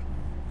doing?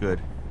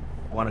 Good.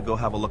 Want to go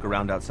have a look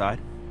around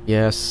outside?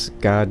 Yes,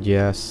 God,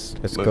 yes.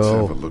 Let's go. Let's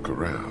have a look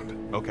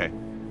around. Okay.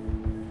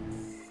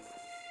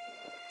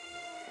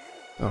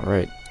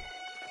 Alright.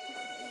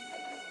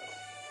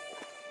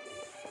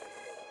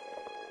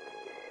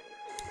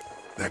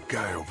 That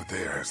guy over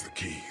there has the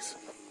keys.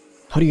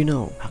 How do you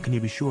know? How can you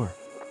be sure?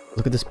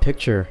 Look at this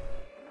picture.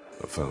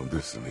 I found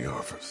this in the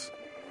office.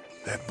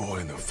 That boy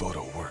in the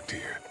photo worked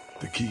here.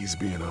 The keys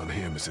being on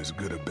him is as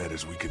good a bet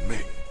as we can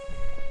make.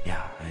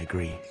 Yeah, I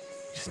agree.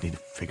 Just need to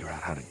figure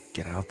out how to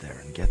get out there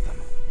and get them.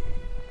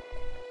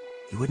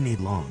 You wouldn't need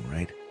long,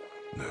 right?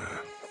 Nah,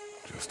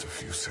 just a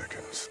few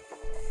seconds.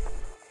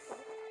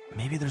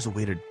 Maybe there's a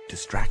way to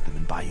distract them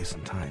and buy you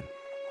some time.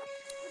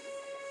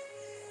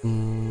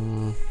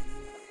 Can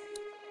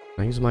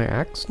I use my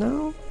axe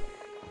now?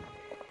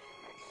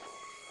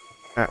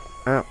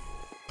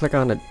 Click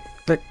on it.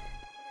 Click.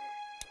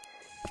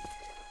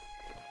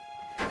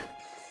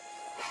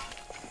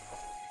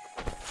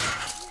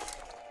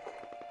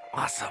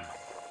 Awesome.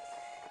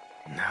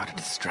 Now to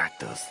distract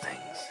those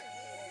things.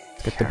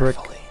 Get the brick.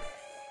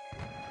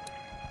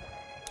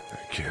 I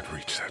can't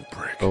reach that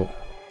brick. Oh.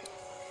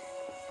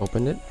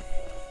 Open it.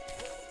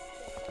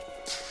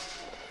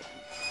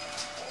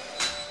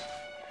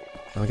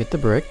 I'll get the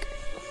brick.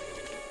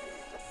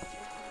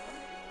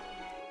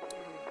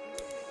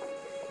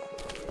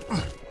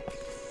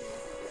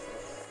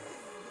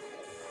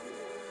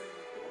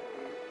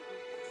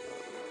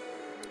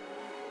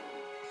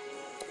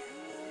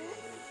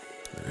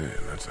 Man,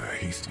 that's a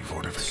hasty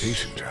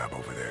fortification job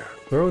over there.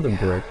 Throw the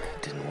brick.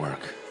 Didn't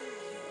work.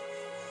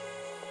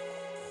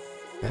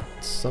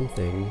 That's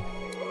something.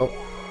 Oh.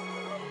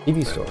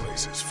 TV store. That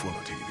place is full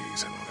of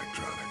TVs and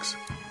electronics.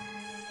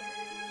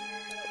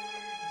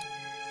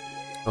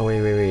 Oh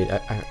wait.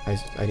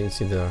 I didn't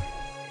see the.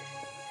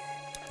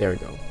 There we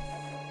go.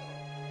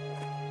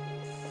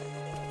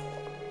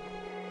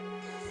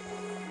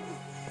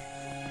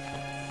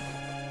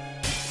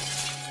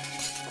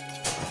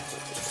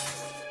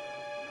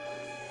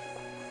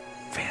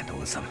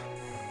 Vandalism.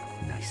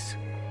 Nice.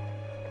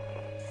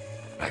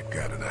 I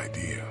got an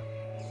idea.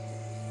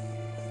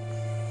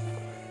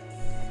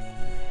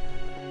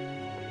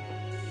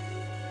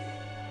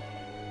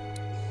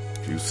 A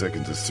few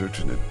seconds of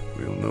searching it,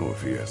 we'll know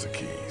if he has the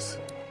keys.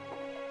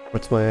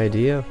 What's my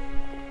idea?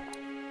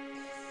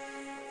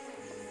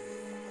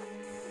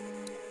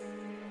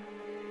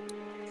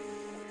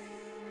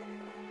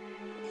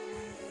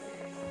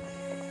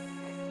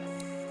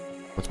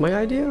 What's my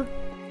idea?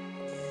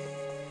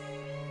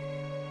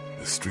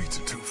 The streets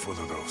are too full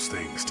of those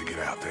things to get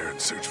out there and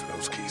search for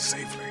those keys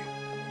safely.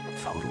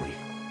 Totally.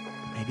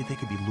 Maybe they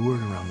could be lured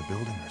around the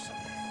building or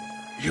something.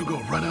 You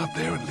gonna run out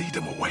there and lead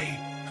them away?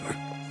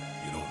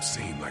 You don't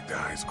seem like the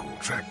high school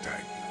track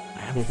type.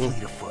 I am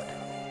fleet of foot.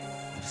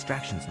 The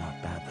distraction's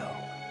not bad, though.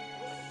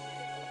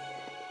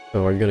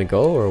 So are you gonna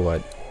go or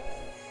what?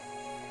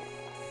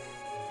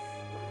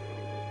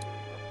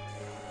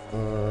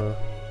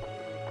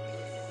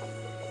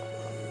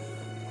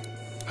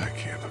 I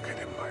can't look at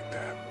him like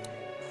that.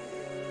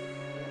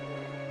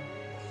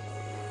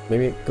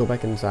 Maybe go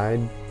back inside?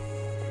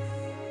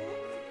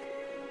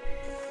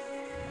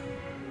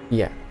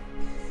 Yeah.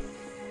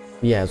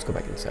 Yeah, let's go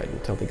back inside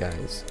and tell the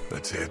guys.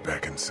 Let's head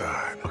back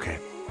inside. Okay.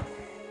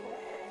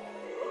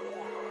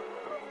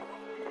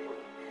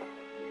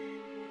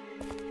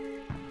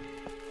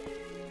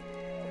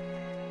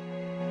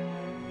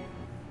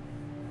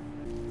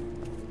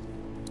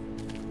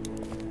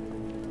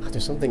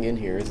 There's something in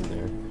here, isn't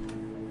there?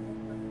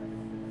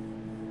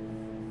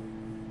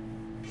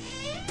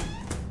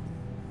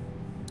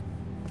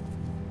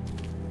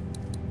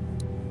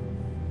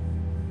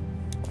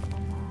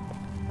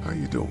 How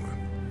you doing?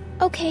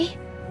 Okay.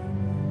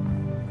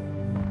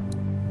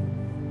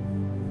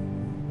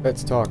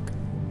 Let's talk.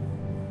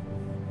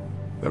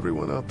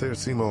 Everyone out there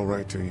seem all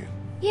right to you?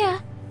 Yeah.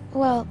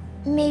 Well,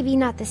 maybe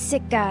not the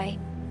sick guy.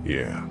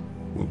 Yeah,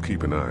 we'll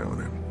keep an eye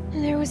on him.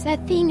 There was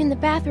that thing in the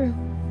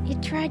bathroom.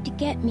 It tried to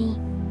get me.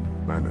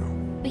 I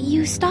know. But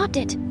you stopped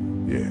it.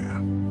 Yeah,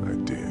 I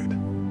did.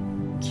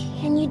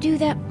 Can you do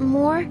that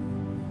more?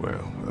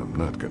 Well, I'm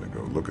not gonna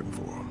go looking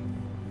for him.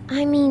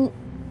 I mean,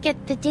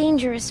 get the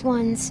dangerous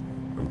ones.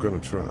 I'm gonna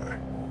try.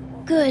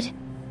 Good.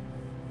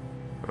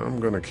 I'm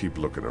gonna keep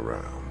looking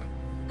around.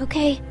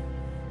 Okay.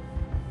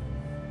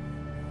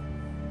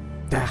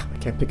 Ah, I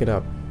can't pick it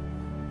up.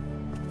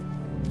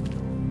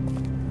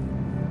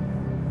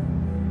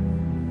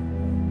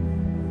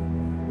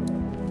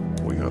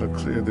 We ought to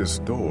clear this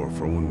door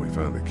for when we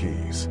find the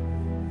keys.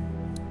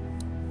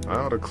 I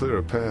ought to clear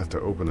a path to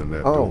opening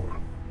that door.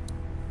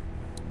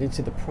 Didn't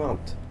see the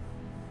prompt.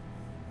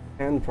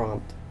 Hand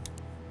prompt.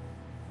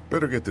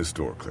 Better get this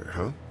door clear,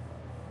 huh?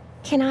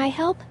 Can I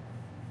help?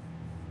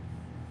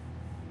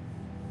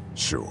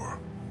 Sure.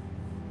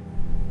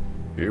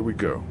 Here we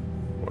go.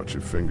 Watch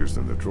your fingers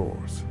in the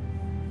drawers.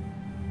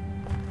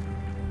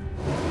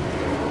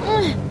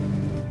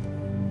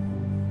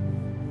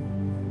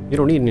 You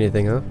don't need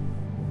anything, huh?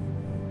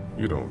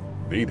 You don't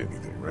need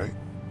anything, right?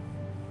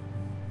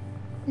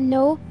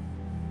 No,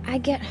 I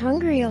get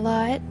hungry a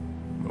lot.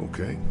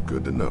 Okay,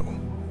 good to know.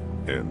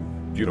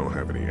 And you don't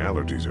have any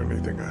allergies or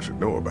anything I should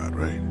know about,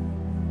 right?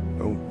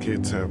 Don't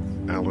kids have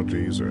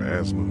allergies or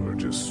asthma or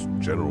just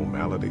general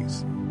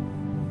maladies?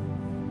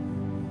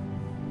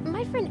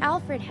 My friend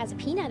Alfred has a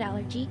peanut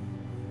allergy.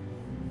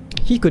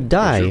 He could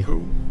die.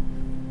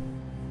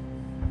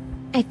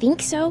 I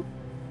think so.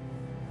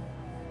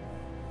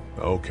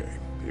 Okay,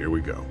 here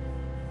we go.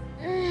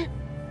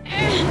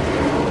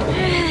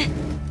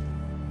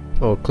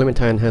 Oh,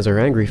 Clementine has her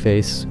angry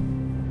face.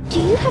 Do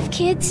you have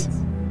kids?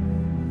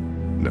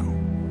 No.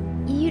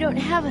 You don't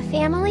have a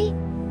family?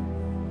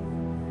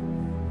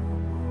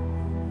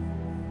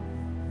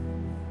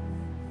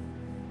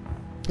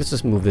 Let's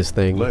just move this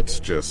thing. Let's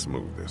just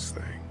move this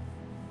thing.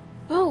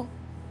 Oh,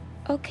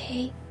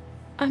 okay.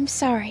 I'm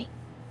sorry.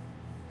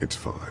 It's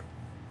fine.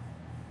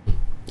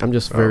 I'm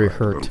just very All right,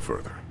 hurt. run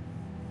further.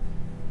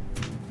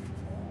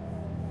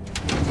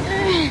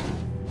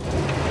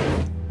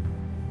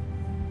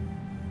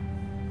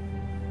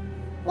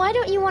 Why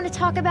don't you want to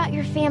talk about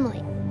your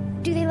family?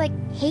 Do they, like,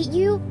 hate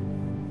you?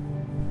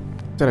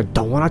 That I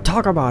don't want to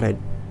talk about it.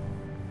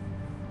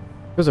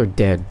 Those are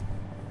dead.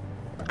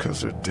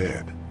 Because they're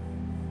dead.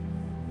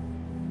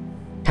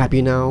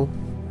 Happy now?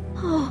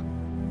 Oh,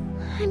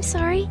 I'm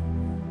sorry.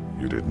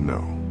 You didn't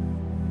know.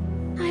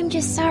 I'm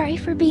just sorry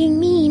for being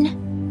mean.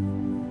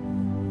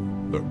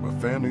 Look, my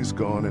family's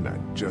gone and I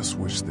just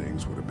wish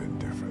things would have been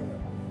different.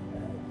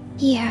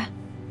 Yeah.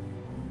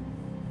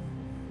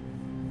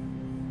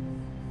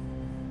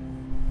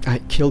 I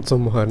killed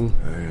someone.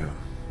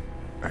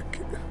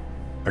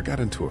 I got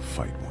into a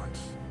fight once.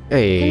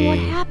 Hey. And what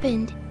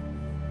happened?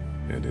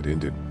 And it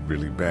ended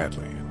really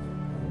badly.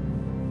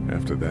 And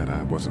after that,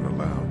 I wasn't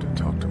allowed to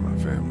talk to my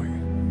family.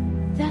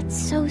 That's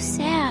so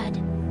sad.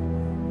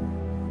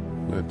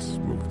 Let's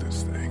move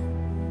this thing.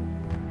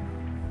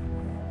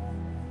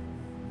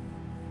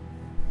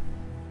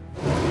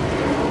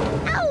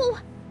 Ow!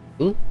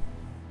 Hmm?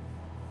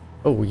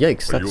 Oh,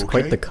 yikes, Are you that's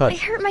quite okay? the cut. I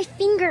hurt my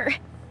finger.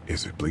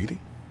 Is it bleeding?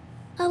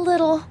 A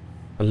little.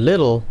 A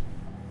little?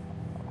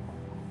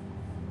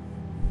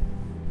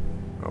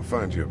 I'll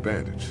find you a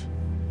bandage.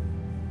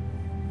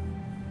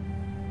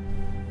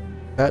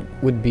 That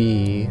would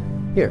be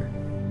here.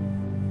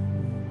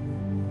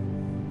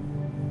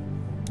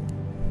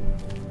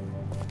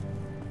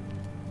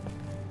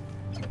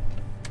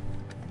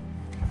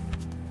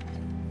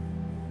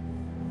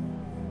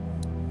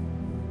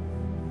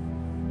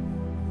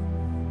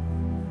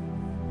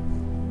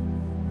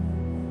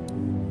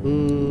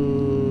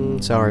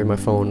 Sorry, my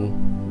phone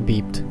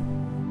beeped.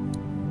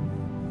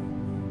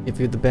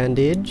 Give you the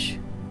bandage.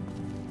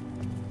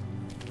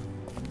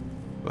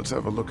 Let's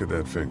have a look at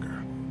that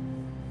finger.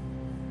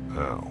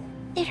 Ow.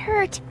 It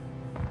hurt.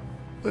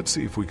 Let's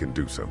see if we can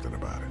do something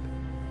about it.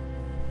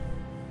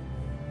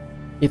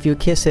 If you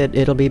kiss it,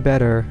 it'll be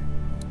better.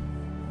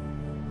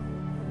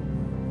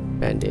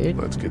 Bandage.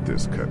 Let's get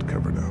this cut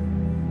covered up.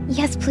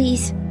 Yes,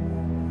 please.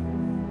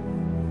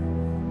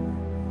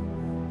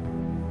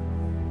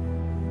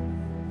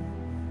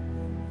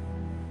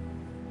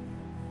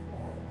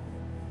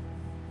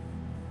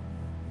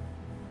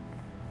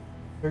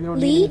 You don't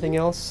Lee? need anything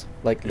else?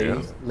 Like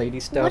lady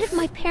stuff? What if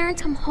my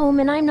parents come home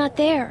and I'm not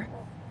there?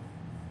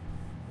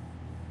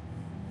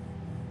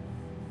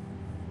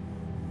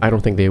 I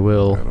don't think they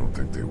will. I don't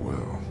think they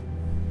will.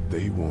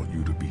 They want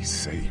you to be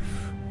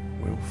safe.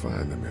 We'll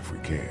find them if we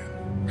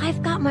can.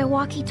 I've got my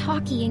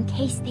walkie-talkie in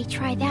case they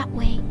try that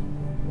way.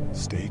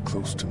 Stay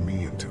close to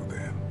me until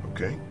then,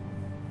 okay?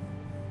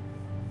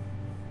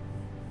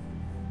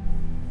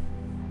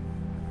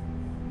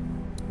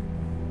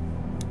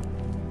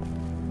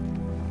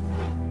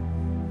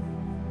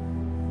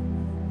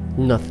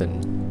 Nothing.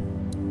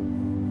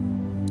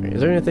 Is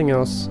there anything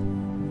else?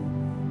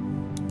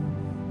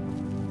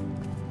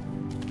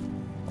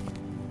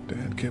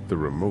 Dad kept the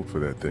remote for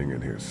that thing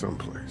in here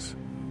someplace.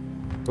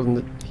 Wasn't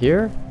it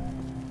here?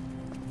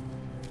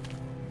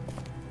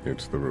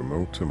 It's the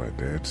remote to my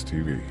dad's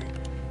TV.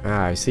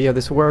 Ah, I see how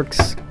this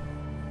works.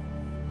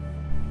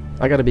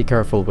 I gotta be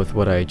careful with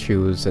what I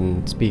choose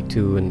and speak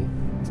to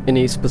in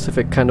any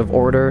specific kind of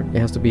order. It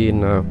has to be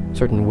in a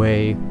certain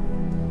way.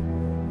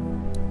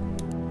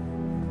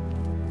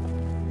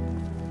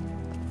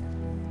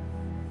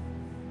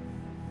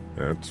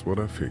 That's what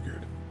I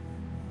figured.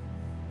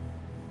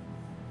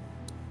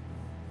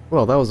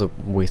 Well, that was a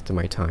waste of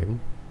my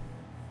time.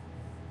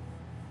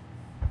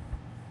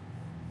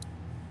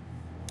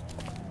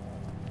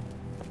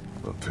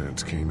 My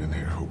parents came in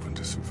here hoping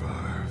to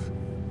survive,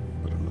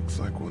 but it looks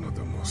like one of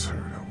them was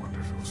hurt. I wonder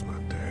if it was my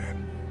dad.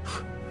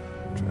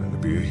 Trying to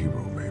be a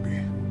hero, maybe.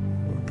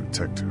 Or a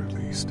protector, at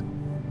least.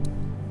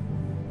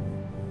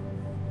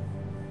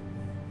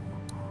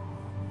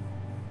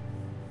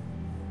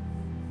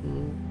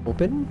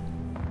 Open?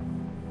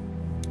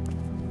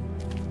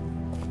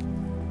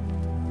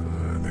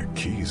 The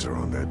keys are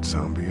on that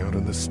zombie out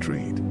in the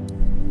street.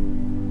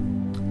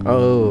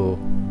 Oh.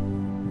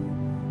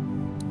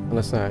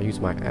 Unless I use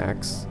my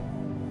axe.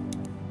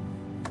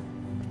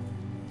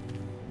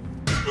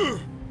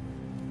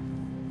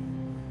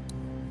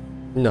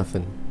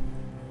 Nothing.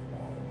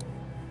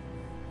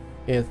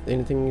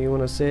 Anything you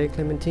want to say,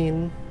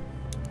 Clementine?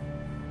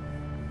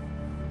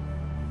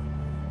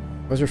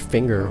 Where's your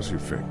finger? How's your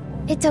finger?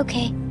 It's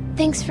okay.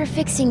 Thanks for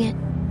fixing it.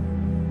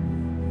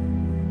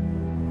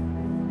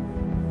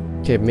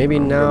 Okay, maybe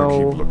I'm now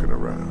gonna keep looking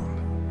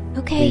around.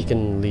 Okay. we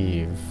can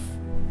leave.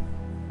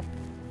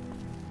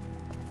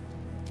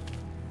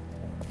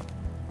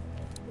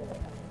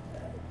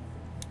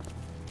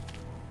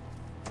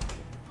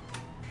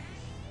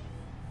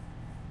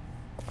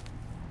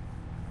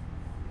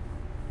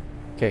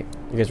 Okay,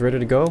 you guys ready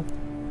to go?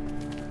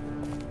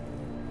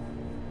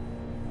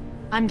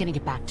 I'm gonna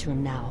get back to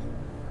him now.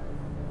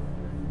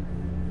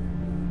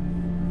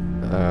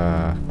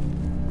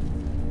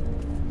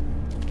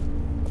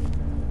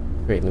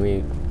 Wait, let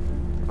me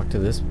talk to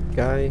this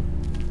guy.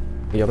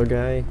 The other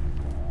guy.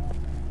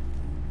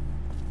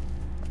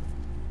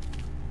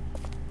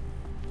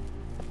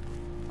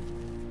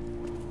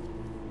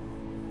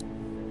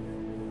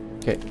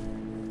 Okay.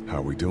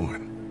 How we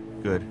doing?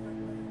 Good.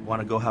 Want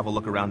to go have a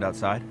look around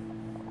outside?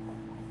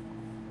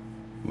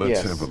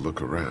 Let's Yes. have a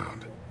look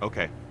around.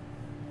 Okay.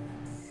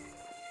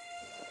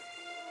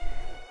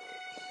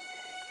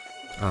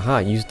 Aha,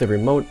 use the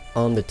remote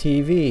on the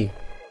TV.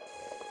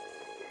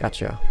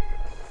 Gotcha.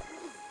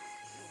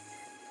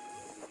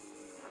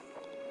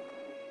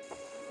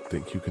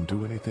 Think you can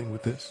do anything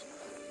with this?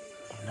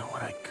 You know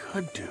what I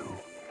could do?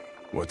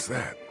 What's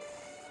that?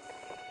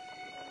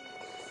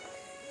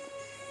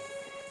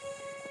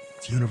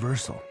 It's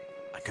universal.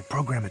 I could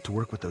program it to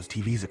work with those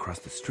TVs across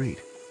the street.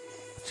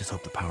 Let's just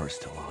hope the power's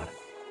still on.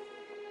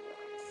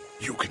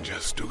 You can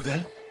just do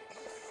that?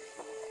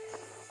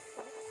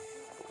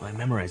 Well, I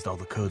memorized all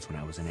the codes when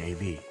I was in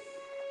AV.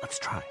 Let's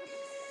try.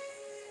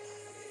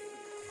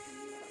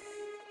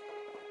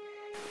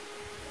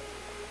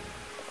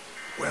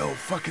 Well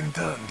fucking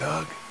done,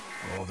 Doug.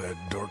 All that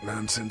dork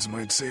nonsense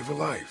might save a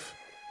life.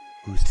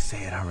 Who's to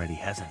say it already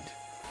hasn't?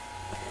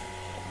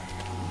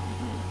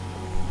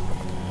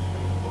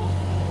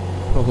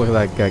 Oh, look at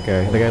that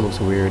guy. That guy looks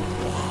weird.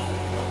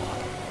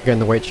 The guy in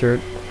the white shirt.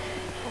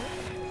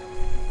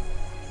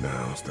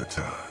 Now's the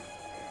time.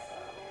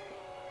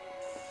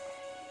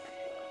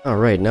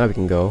 Alright, now we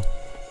can go.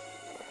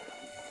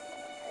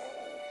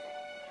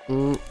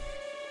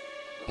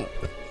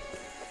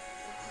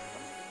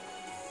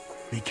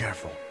 Be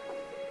careful.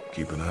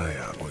 Keep an eye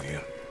out, will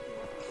you?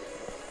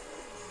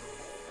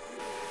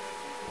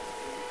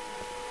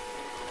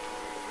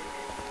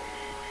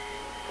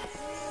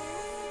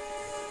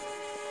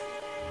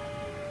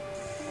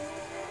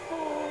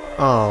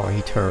 Oh,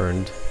 he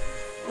turned.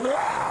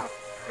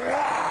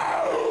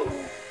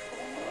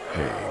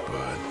 Hey,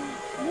 bud.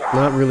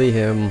 Not really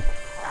him.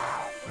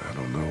 I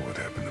don't know what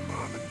happened to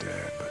Mom and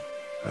Dad, but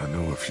I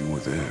know if you were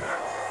there,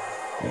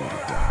 you would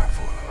have died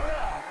for them.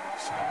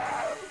 So,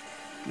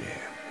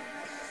 yeah.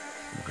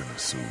 I'm gonna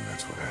assume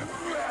that's what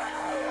happened.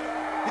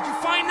 Did you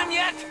find them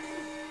yet?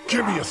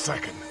 Give me a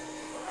second.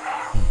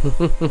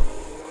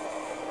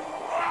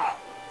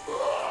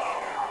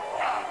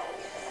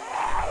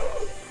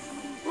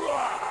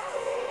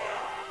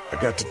 I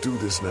got to do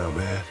this now,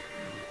 man.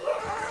 I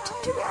got to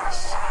do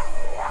this.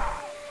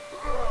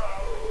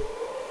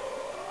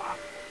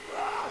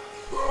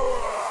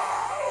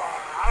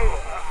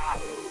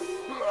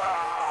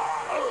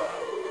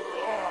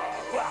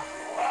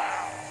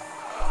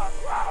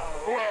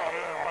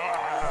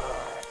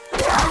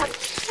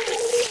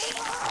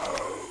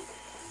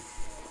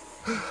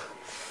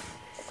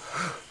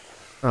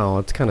 Oh,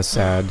 it's kind of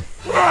sad.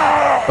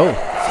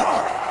 Oh!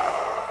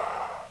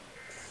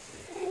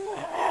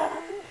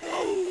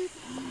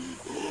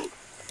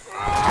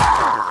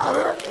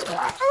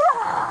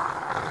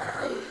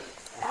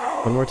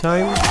 One more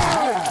time.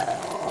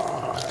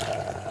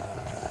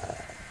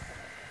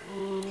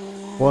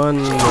 One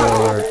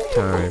more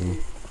time.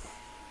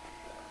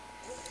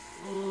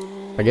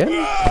 Again?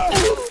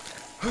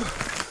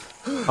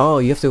 Oh,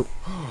 you have to...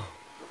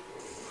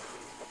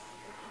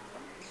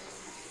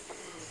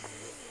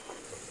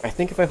 I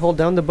think if I hold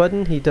down the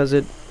button, he does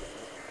it...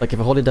 Like, if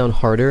I hold it down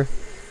harder...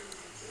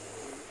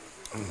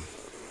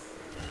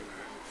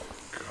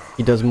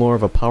 He does more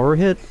of a power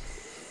hit?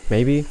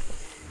 Maybe?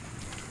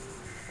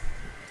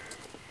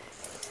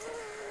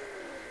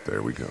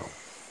 There we go.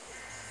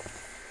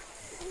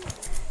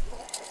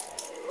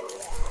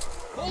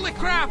 Holy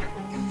crap!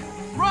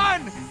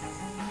 Run!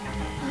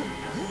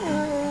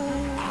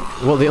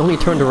 Well, they only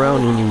turned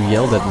around when you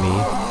yelled at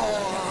me.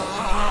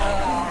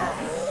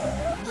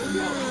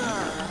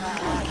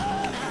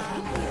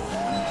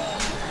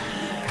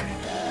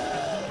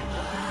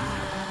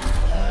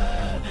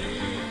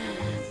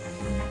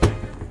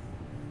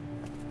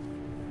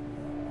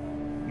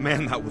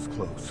 Man, that was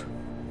close.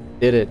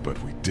 Did it.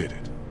 But we did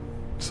it.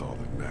 That's all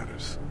that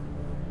matters.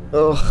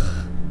 Ugh.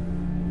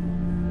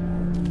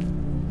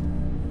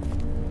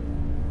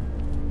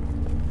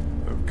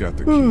 I've got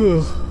the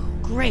keys.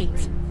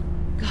 Great.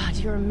 God,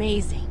 you're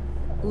amazing.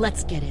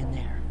 Let's get in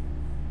there.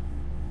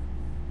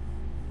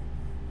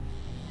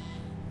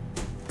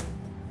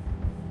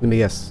 Let me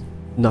guess.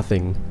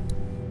 Nothing.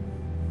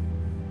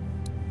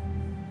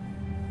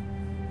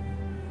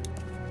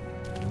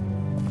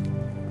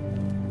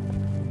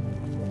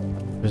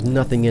 There's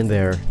nothing in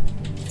there.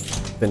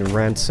 Been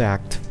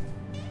ransacked.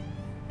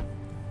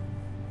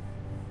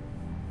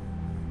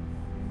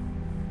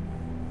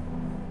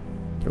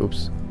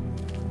 Oops.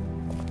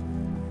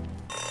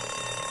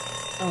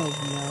 Oh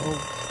no.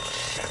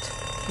 Shit.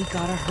 We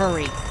gotta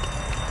hurry.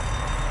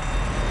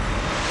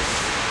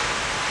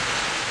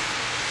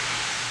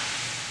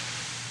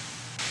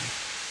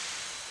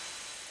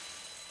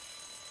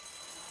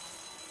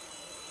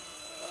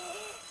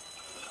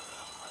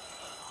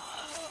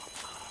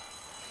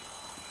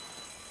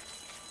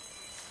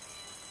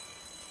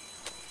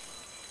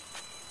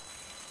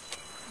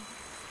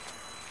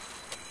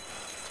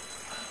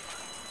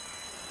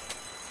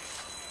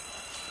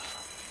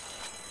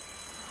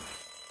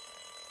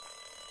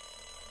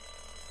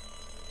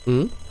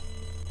 Hmm?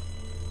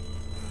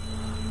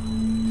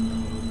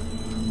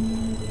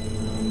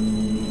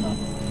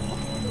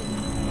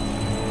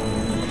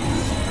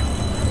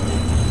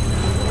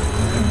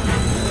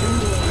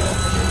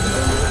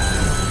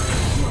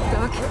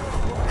 Doc,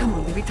 come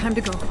on, baby, time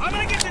to go. I'm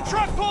gonna get the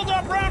truck pulled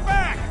up round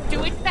back!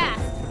 Do it fast.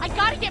 I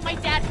gotta get my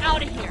dad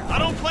out of here. I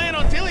don't plan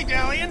on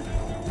dilly-dallying.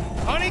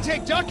 Honey,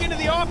 take Duck into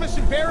the office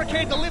and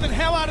barricade the living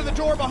hell out of the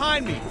door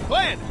behind me.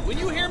 Glenn, when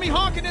you hear me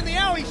honking in the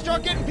alley,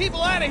 start getting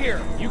people out of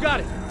here. You got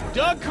it.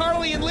 Doug,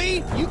 Carly, and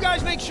Lee, you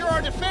guys make sure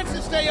our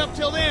defenses stay up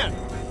till then.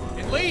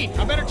 And Lee,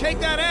 I better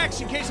take that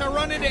axe in case I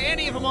run into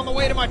any of them on the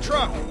way to my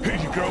truck. Here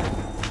you go.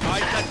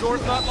 That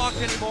door's not locked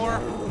anymore.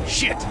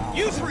 Shit!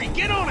 You three,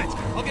 get on it!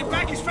 I'll get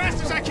back as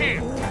fast as I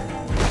can.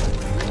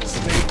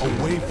 Stay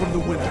away from the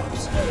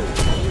windows.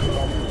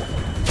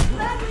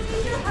 Dad, we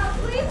need your help.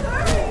 Please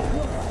hurry.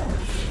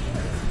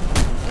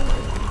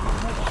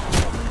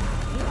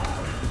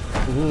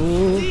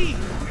 Lee,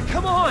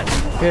 come on!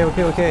 Okay,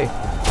 okay, okay.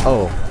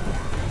 Oh.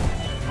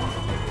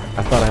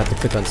 I thought I had to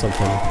click on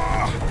something.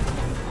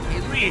 Hey,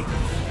 Lee,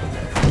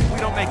 if we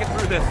don't make it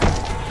through this,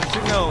 you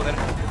should know that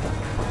I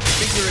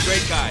think you're a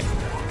great guy.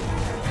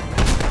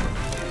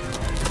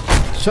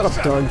 Shut up,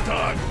 Doug.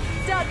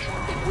 Doug,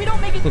 if we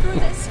don't make it through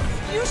this,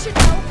 you should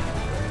know.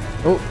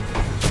 Oh.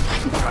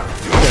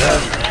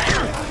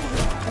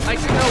 I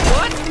should know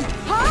what?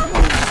 Huh?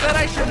 You said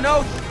I should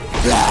know.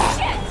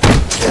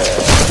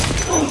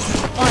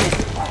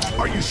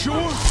 Are you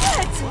sure?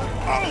 Shit!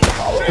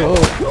 Oh.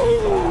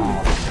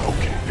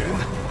 Okay, then.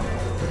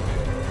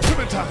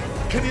 Clementine,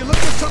 can you look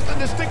for something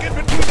to stick in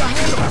between the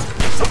handles?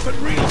 Something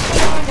real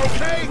strong,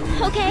 okay?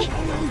 Okay.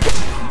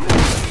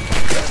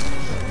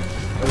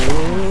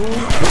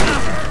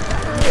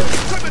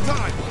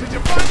 Clementine, did you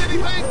find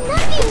anything?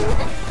 Nothing!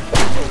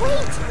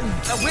 Wait!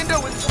 The window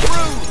is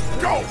screwed!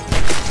 Go!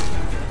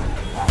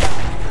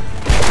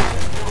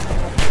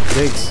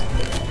 Thanks.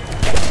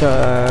 Q,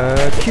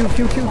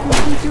 Q, Q, Q, Q,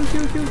 Q, Q,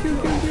 Q, Q, Q,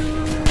 Q.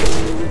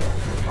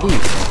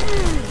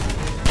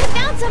 I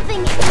found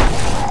something!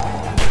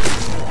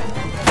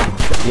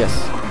 Yes.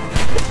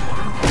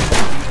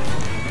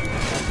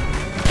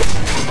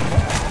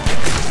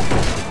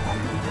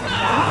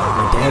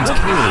 My dad's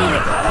cane.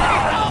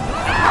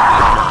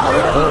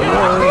 Oh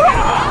no.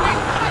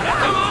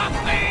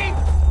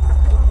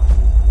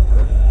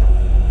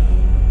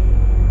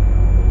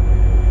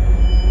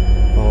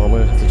 Oh, I'm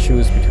gonna have to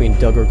choose between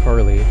Doug or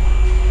Carly.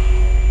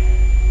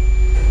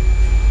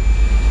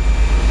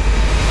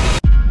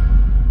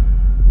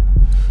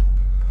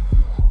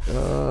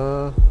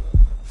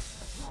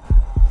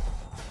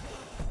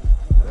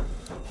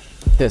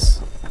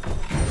 This.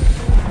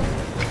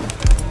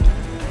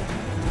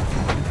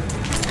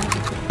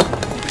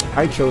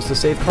 I chose to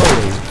save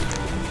Carly.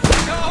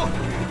 No!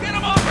 Get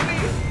him off of me!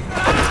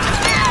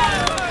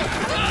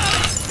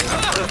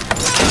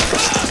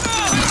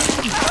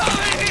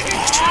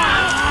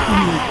 Oh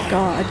my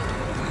god.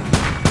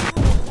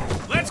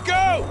 Let's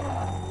go!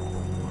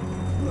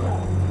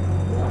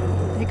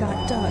 They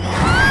got Doug.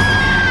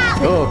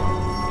 Oh.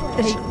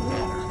 They...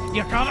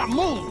 You gotta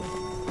move!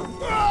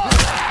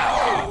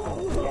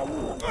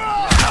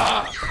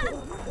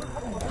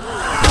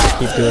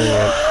 Keep doing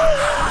it.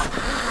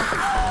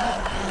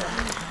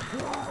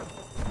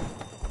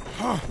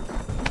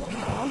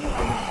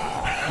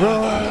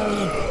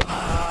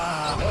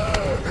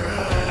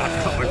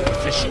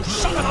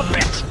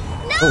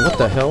 Oh, what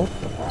the hell?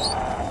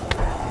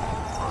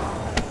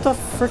 What the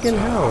freaking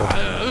hell?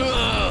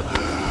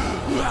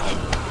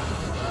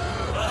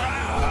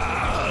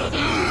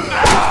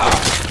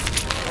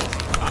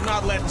 I'm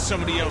not letting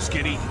somebody else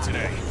get eaten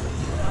today.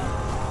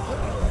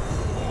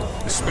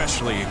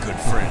 Especially a good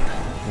friend.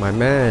 My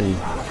man.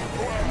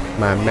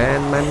 My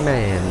man, my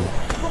man.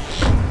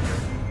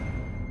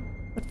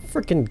 That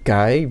freaking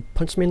guy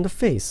punched me in the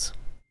face.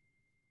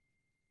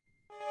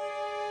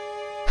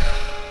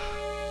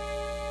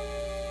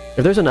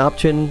 If there's an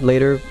option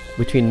later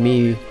between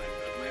me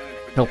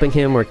helping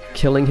him or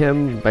killing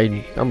him,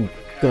 I'm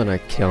gonna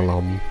kill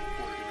him.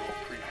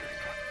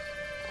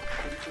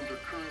 Citizens are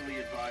currently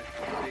advised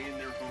to stay in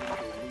their homes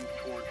or move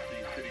towards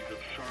the cities of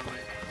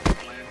Charlotte,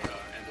 Atlanta,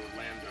 and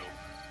Orlando.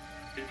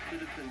 If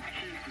citizens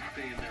choose to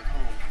stay in their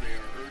homes, they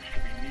are urged to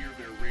be near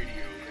their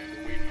radios and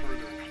await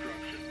further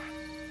instructions.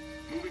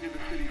 Moving to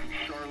the cities of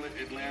Charlotte,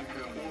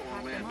 Atlanta, or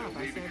Orlando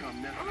may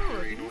become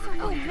necessary in order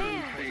to ensure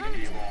the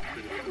safety of all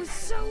citizens. It was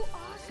so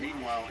awesome.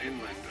 Meanwhile,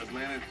 inland,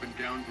 Atlanta has been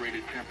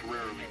downgraded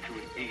temporarily to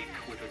an 8,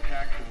 with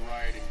attacks and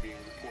rioting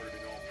being reported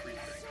in all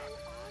precincts.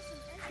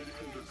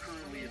 Citizens are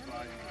currently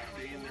advised to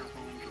stay in their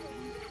homes or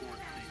move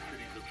towards the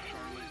cities of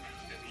Charlotte,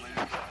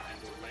 Atlanta,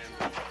 and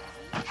Orlando.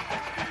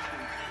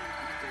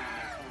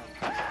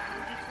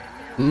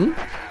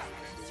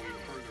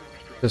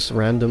 Just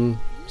random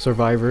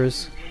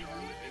survivors.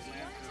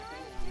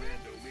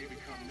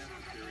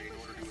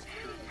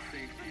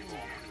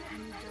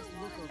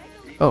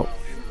 Oh.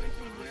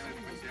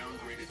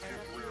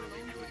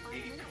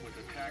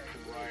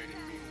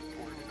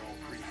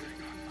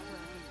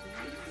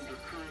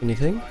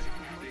 Anything?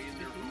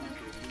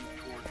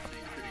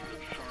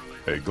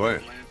 Hey,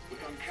 Glenn. With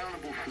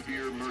uncountable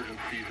severe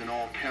emergencies in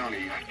all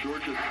counties,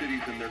 Georgia's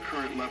cities and their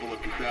current level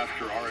of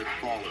disaster are as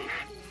follows.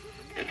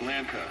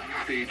 Atlanta,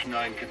 Stage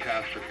 9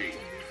 catastrophe.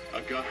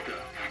 Augusta,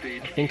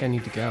 Stage 8 I think I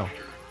need to go.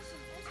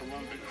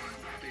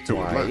 To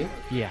Atlanta?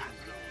 Yeah,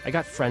 I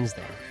got friends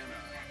there.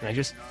 And I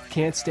just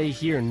can't stay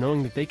here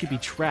knowing that they could be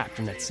trapped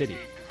in that city.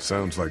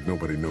 Sounds like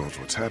nobody knows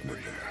what's happening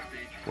there.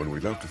 When we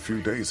left a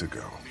few days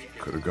ago,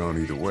 could have gone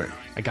either way.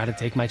 I gotta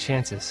take my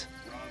chances.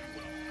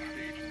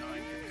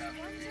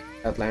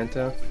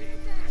 Atlanta?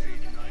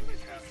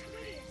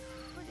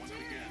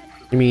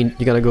 You mean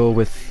you gotta go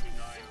with...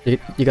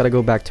 You gotta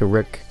go back to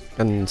Rick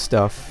and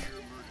stuff.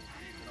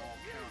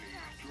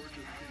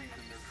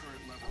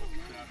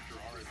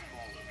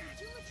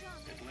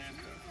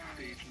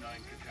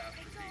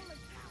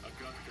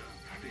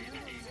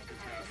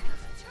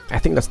 I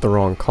think that's the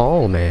wrong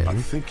call, man. I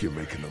think you're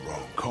making the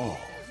wrong call.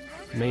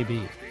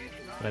 Maybe.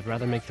 But I'd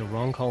rather make the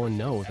wrong call and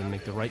no than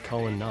make the right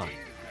call and not.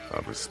 I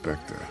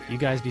respect that. You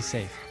guys be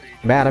safe.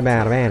 You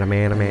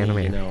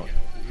know,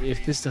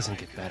 if this doesn't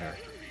get better,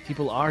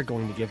 people are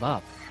going to give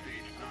up.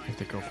 Like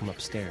the girl from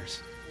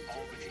upstairs.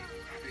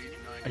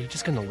 Are you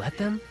just gonna let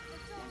them?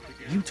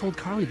 You told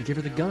Carly to give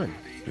her the gun.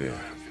 Yeah,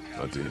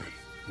 I did.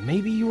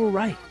 Maybe you were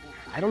right.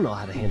 I don't know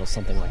how to handle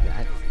something like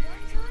that.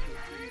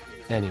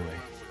 Anyway,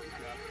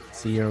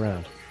 see you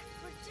around.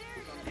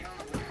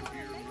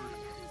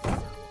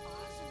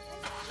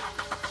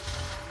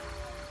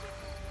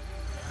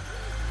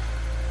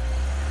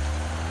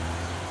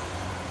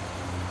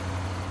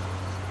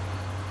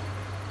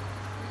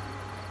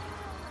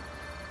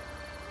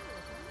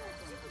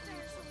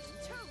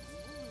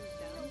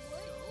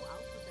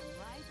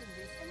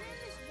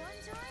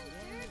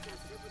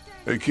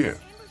 Hey, kid.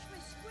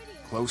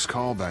 Close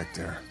call back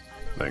there.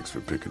 Thanks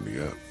for picking me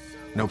up.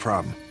 No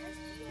problem.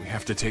 We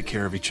have to take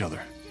care of each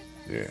other.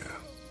 Yeah,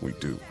 we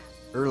do.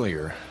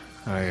 Earlier,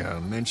 I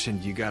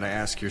mentioned you gotta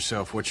ask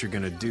yourself what you're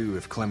gonna do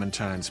if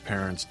Clementine's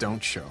parents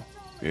don't show.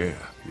 Yeah,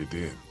 you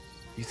did.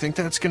 You think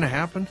that's gonna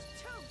happen?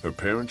 Her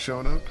parents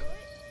showing up?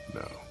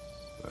 No,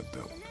 I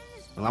don't.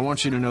 Well, I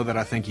want you to know that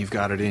I think you've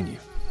got it in you.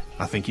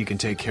 I think you can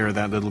take care of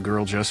that little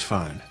girl just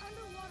fine.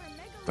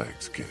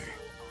 Thanks, Kitty.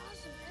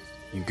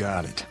 You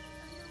got it.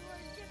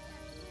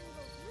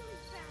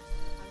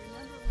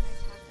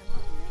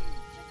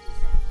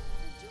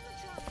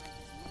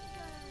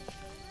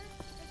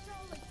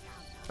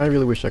 I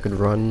really wish I could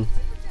run.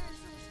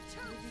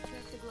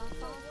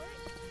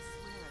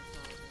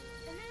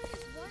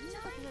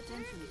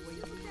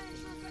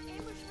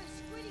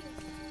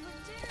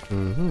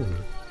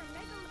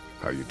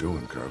 How you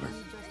doing, Carly?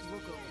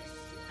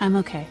 I'm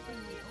okay.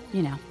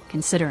 You know,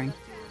 considering.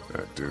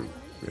 I do,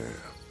 yeah.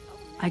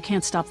 I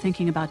can't stop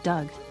thinking about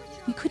Doug.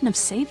 We couldn't have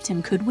saved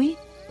him, could we?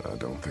 I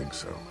don't think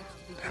so.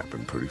 It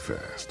happened pretty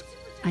fast.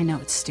 I know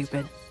it's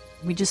stupid.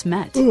 We just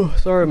met. Oh,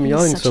 sorry I'm He's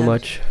yelling such so a-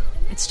 much.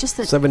 It's just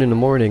that 7 in the I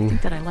morning.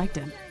 think that I liked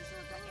him.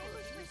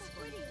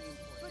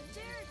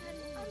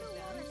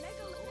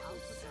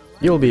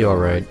 You'll be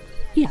alright.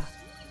 Yeah,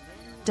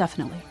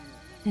 definitely.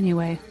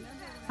 Anyway,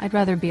 I'd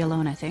rather be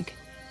alone, I think.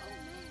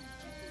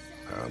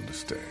 I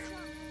understand.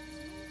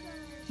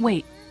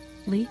 Wait,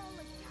 Lee?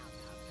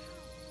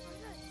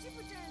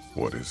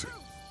 What is it?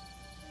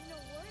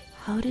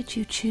 How did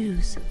you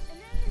choose?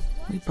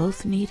 We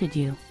both needed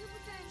you.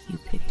 You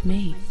picked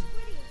me.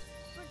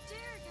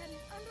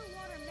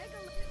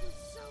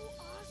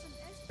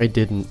 I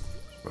didn't.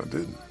 I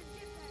didn't.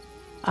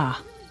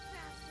 Ah.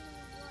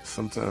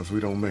 Sometimes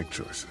we don't make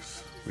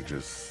choices. We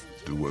just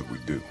do what we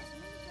do.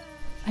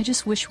 I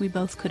just wish we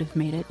both could have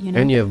made it, you know?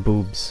 And you have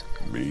boobs.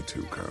 Me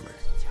too, Carly.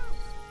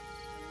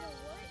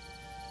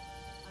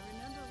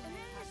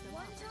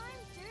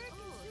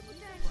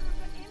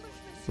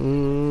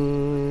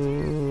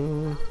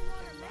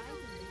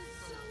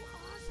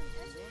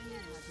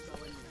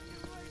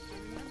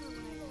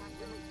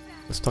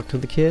 Let's talk to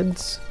the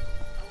kids.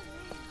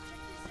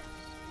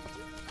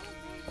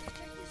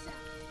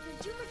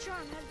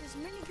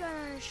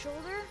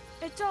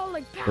 It's all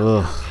like pow,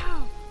 Ugh. pow,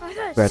 pow. I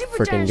thought That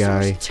Super frickin' Dinosaur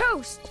guy. was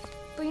toast.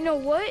 But you know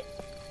what?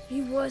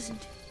 He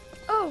wasn't.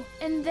 Oh,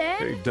 and then...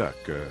 Hey, Duck,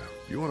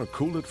 you want to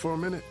cool it for a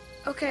minute?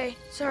 Okay,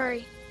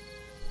 sorry.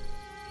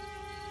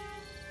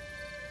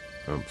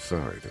 I'm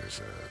sorry,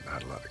 there's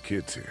not a lot of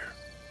kids here.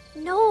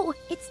 No,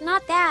 it's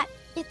not that.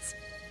 It's...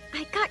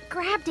 I got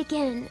grabbed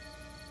again.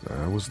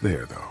 I was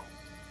there, though.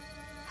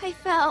 I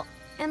fell,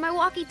 and my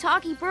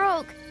walkie-talkie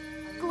broke.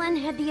 Glenn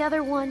had the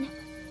other one.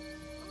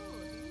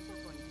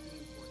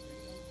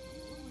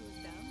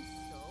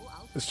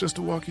 It's just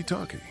a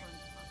walkie-talkie.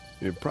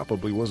 It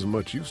probably wasn't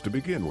much use to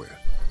begin with.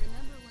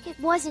 It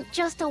wasn't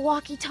just a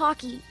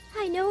walkie-talkie.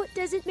 I know it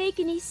doesn't make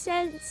any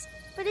sense,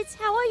 but it's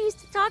how I used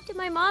to talk to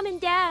my mom and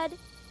dad.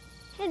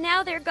 And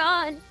now they're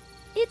gone.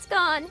 It's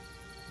gone.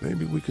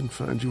 Maybe we can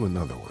find you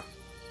another one.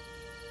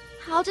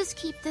 I'll just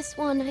keep this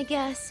one, I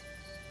guess.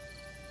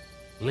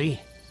 Lee,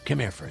 come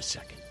here for a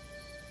second.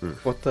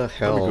 What the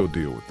hell? Let me go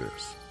deal with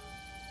this.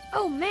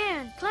 Oh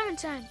man,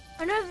 Clementine,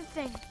 another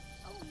thing.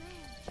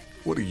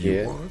 What do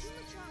you want?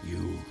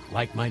 You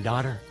like my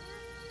daughter?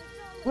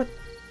 What?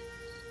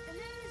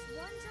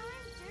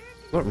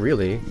 Not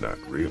really. Not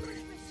really.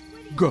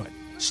 Good.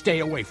 Stay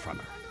away from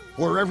her.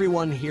 Or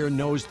everyone here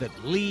knows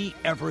that Lee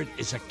Everett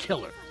is a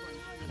killer.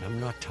 And I'm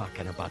not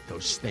talking about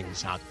those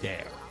things out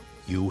there.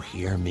 You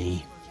hear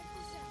me?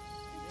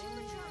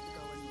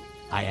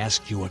 I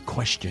asked you a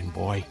question,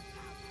 boy.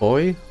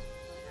 Boy?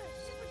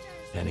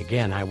 Then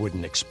again, I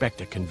wouldn't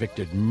expect a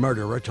convicted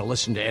murderer to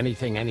listen to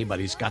anything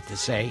anybody's got to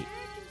say.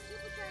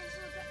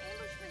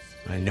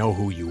 I know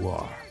who you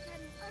are.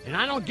 And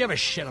I don't give a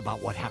shit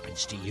about what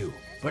happens to you.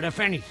 But if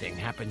anything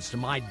happens to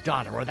my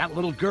daughter or that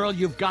little girl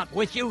you've got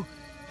with you,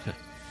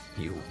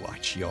 you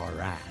watch your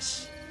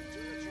ass.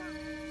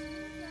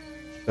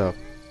 The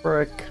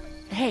frick?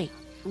 Hey,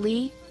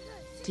 Lee,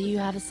 do you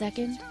have a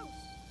second?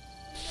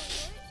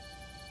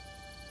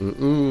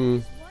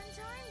 Mm-mm.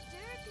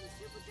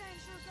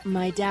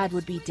 My dad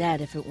would be dead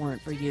if it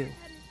weren't for you.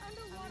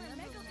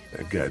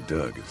 That guy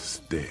Doug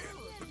is dead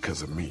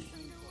because of me.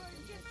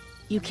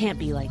 You can't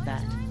be like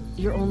that.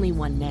 You're only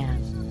one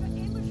man.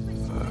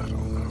 I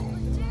don't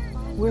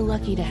know. We're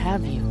lucky to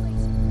have you.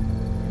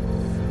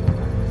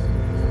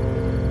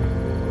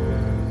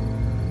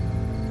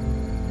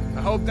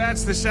 I hope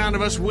that's the sound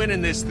of us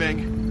winning this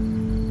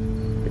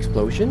thing.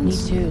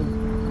 Explosions? Me too.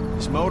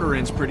 This motor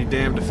inn's pretty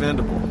damn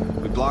defendable.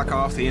 We block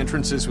off the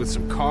entrances with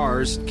some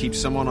cars, keep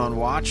someone on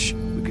watch.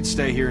 We could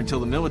stay here until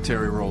the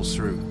military rolls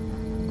through.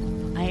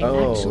 I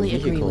actually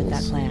agree with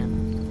that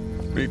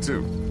plan. Me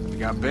too. We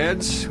got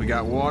beds, we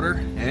got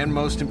water, and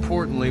most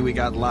importantly, we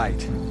got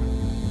light.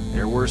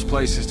 There are worse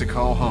places to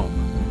call home.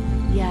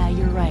 Yeah,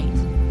 you're right.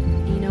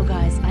 You know,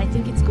 guys, I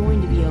think it's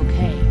going to be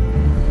okay.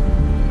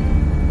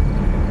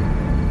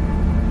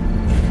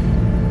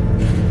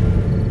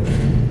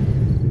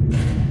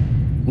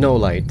 No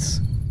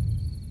lights.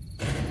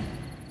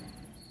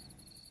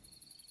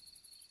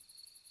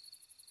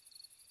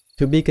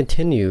 To be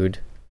continued.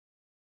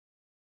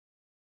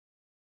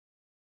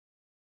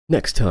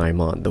 Next time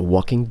on The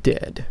Walking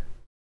Dead.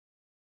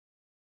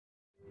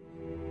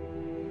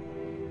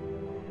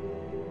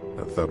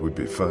 I thought we'd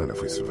be fine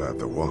if we survived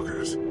the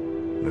walkers.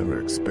 Never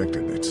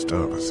expected they'd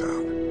starve us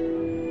out.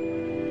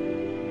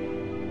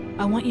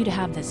 I want you to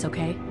have this,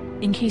 okay?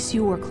 In case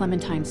you or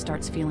Clementine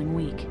starts feeling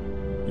weak.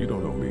 You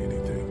don't owe me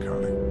anything,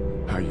 Carly.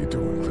 How you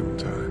doing,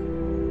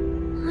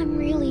 Clementine? I'm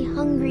really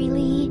hungry,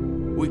 Lee.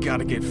 We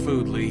gotta get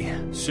food, Lee.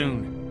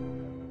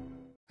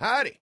 Soon.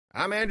 Howdy,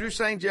 I'm Andrew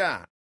St.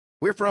 John.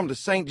 We're from the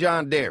St.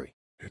 John Dairy.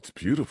 It's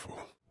beautiful.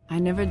 I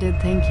never did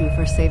thank you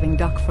for saving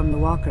Duck from the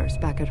walkers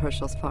back at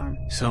Herschel's farm.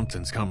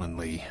 Something's coming,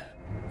 Lee.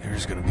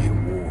 There's gonna be a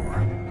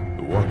war.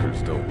 The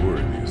walkers don't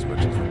worry me as much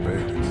as the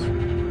bandits.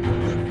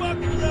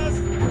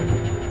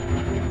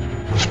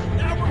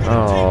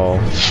 Oh.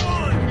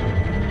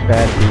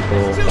 Bad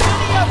people.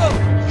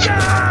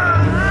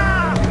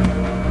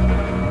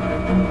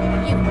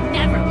 You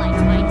never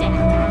liked my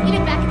dad.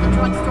 Even back at the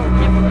drugstore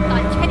when everyone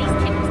thought Kenny's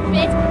kid was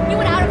bit, you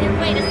went out of your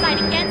way to side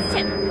against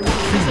him.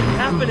 This isn't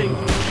happening.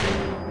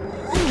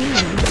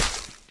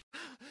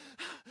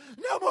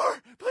 No more,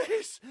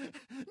 please!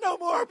 No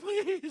more,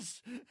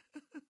 please!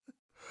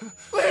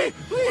 Lee,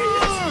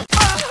 please!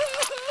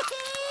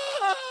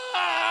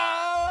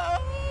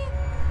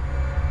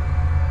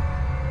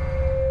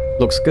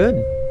 Looks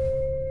good.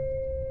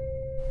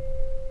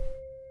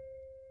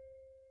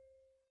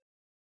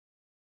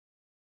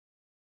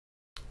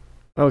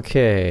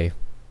 Okay.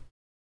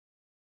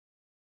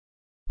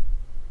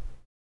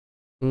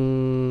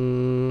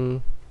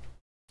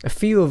 A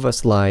few of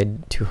us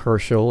lied to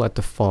Herschel at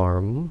the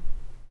farm.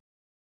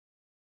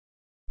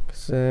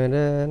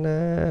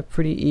 So,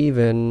 pretty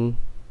even.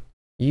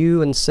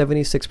 You and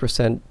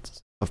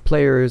 76% of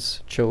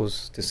players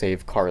chose to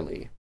save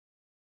Carly.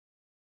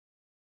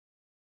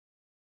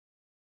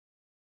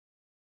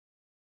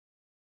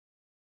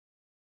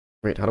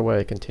 Wait, how do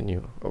I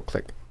continue? Oh,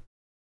 click.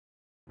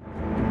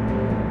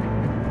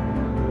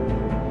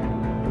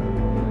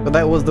 So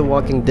that was The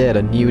Walking Dead,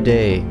 A New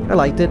Day. I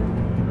liked it.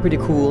 Pretty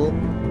cool.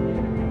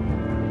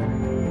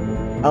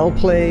 I'll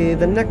play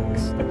the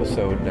next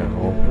episode now.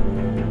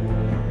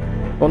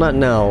 Well, not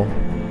now.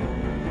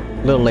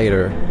 A little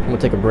later. I'm gonna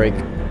take a break,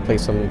 play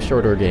some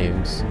shorter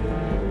games.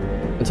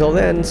 Until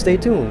then, stay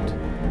tuned.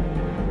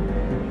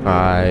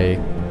 Bye.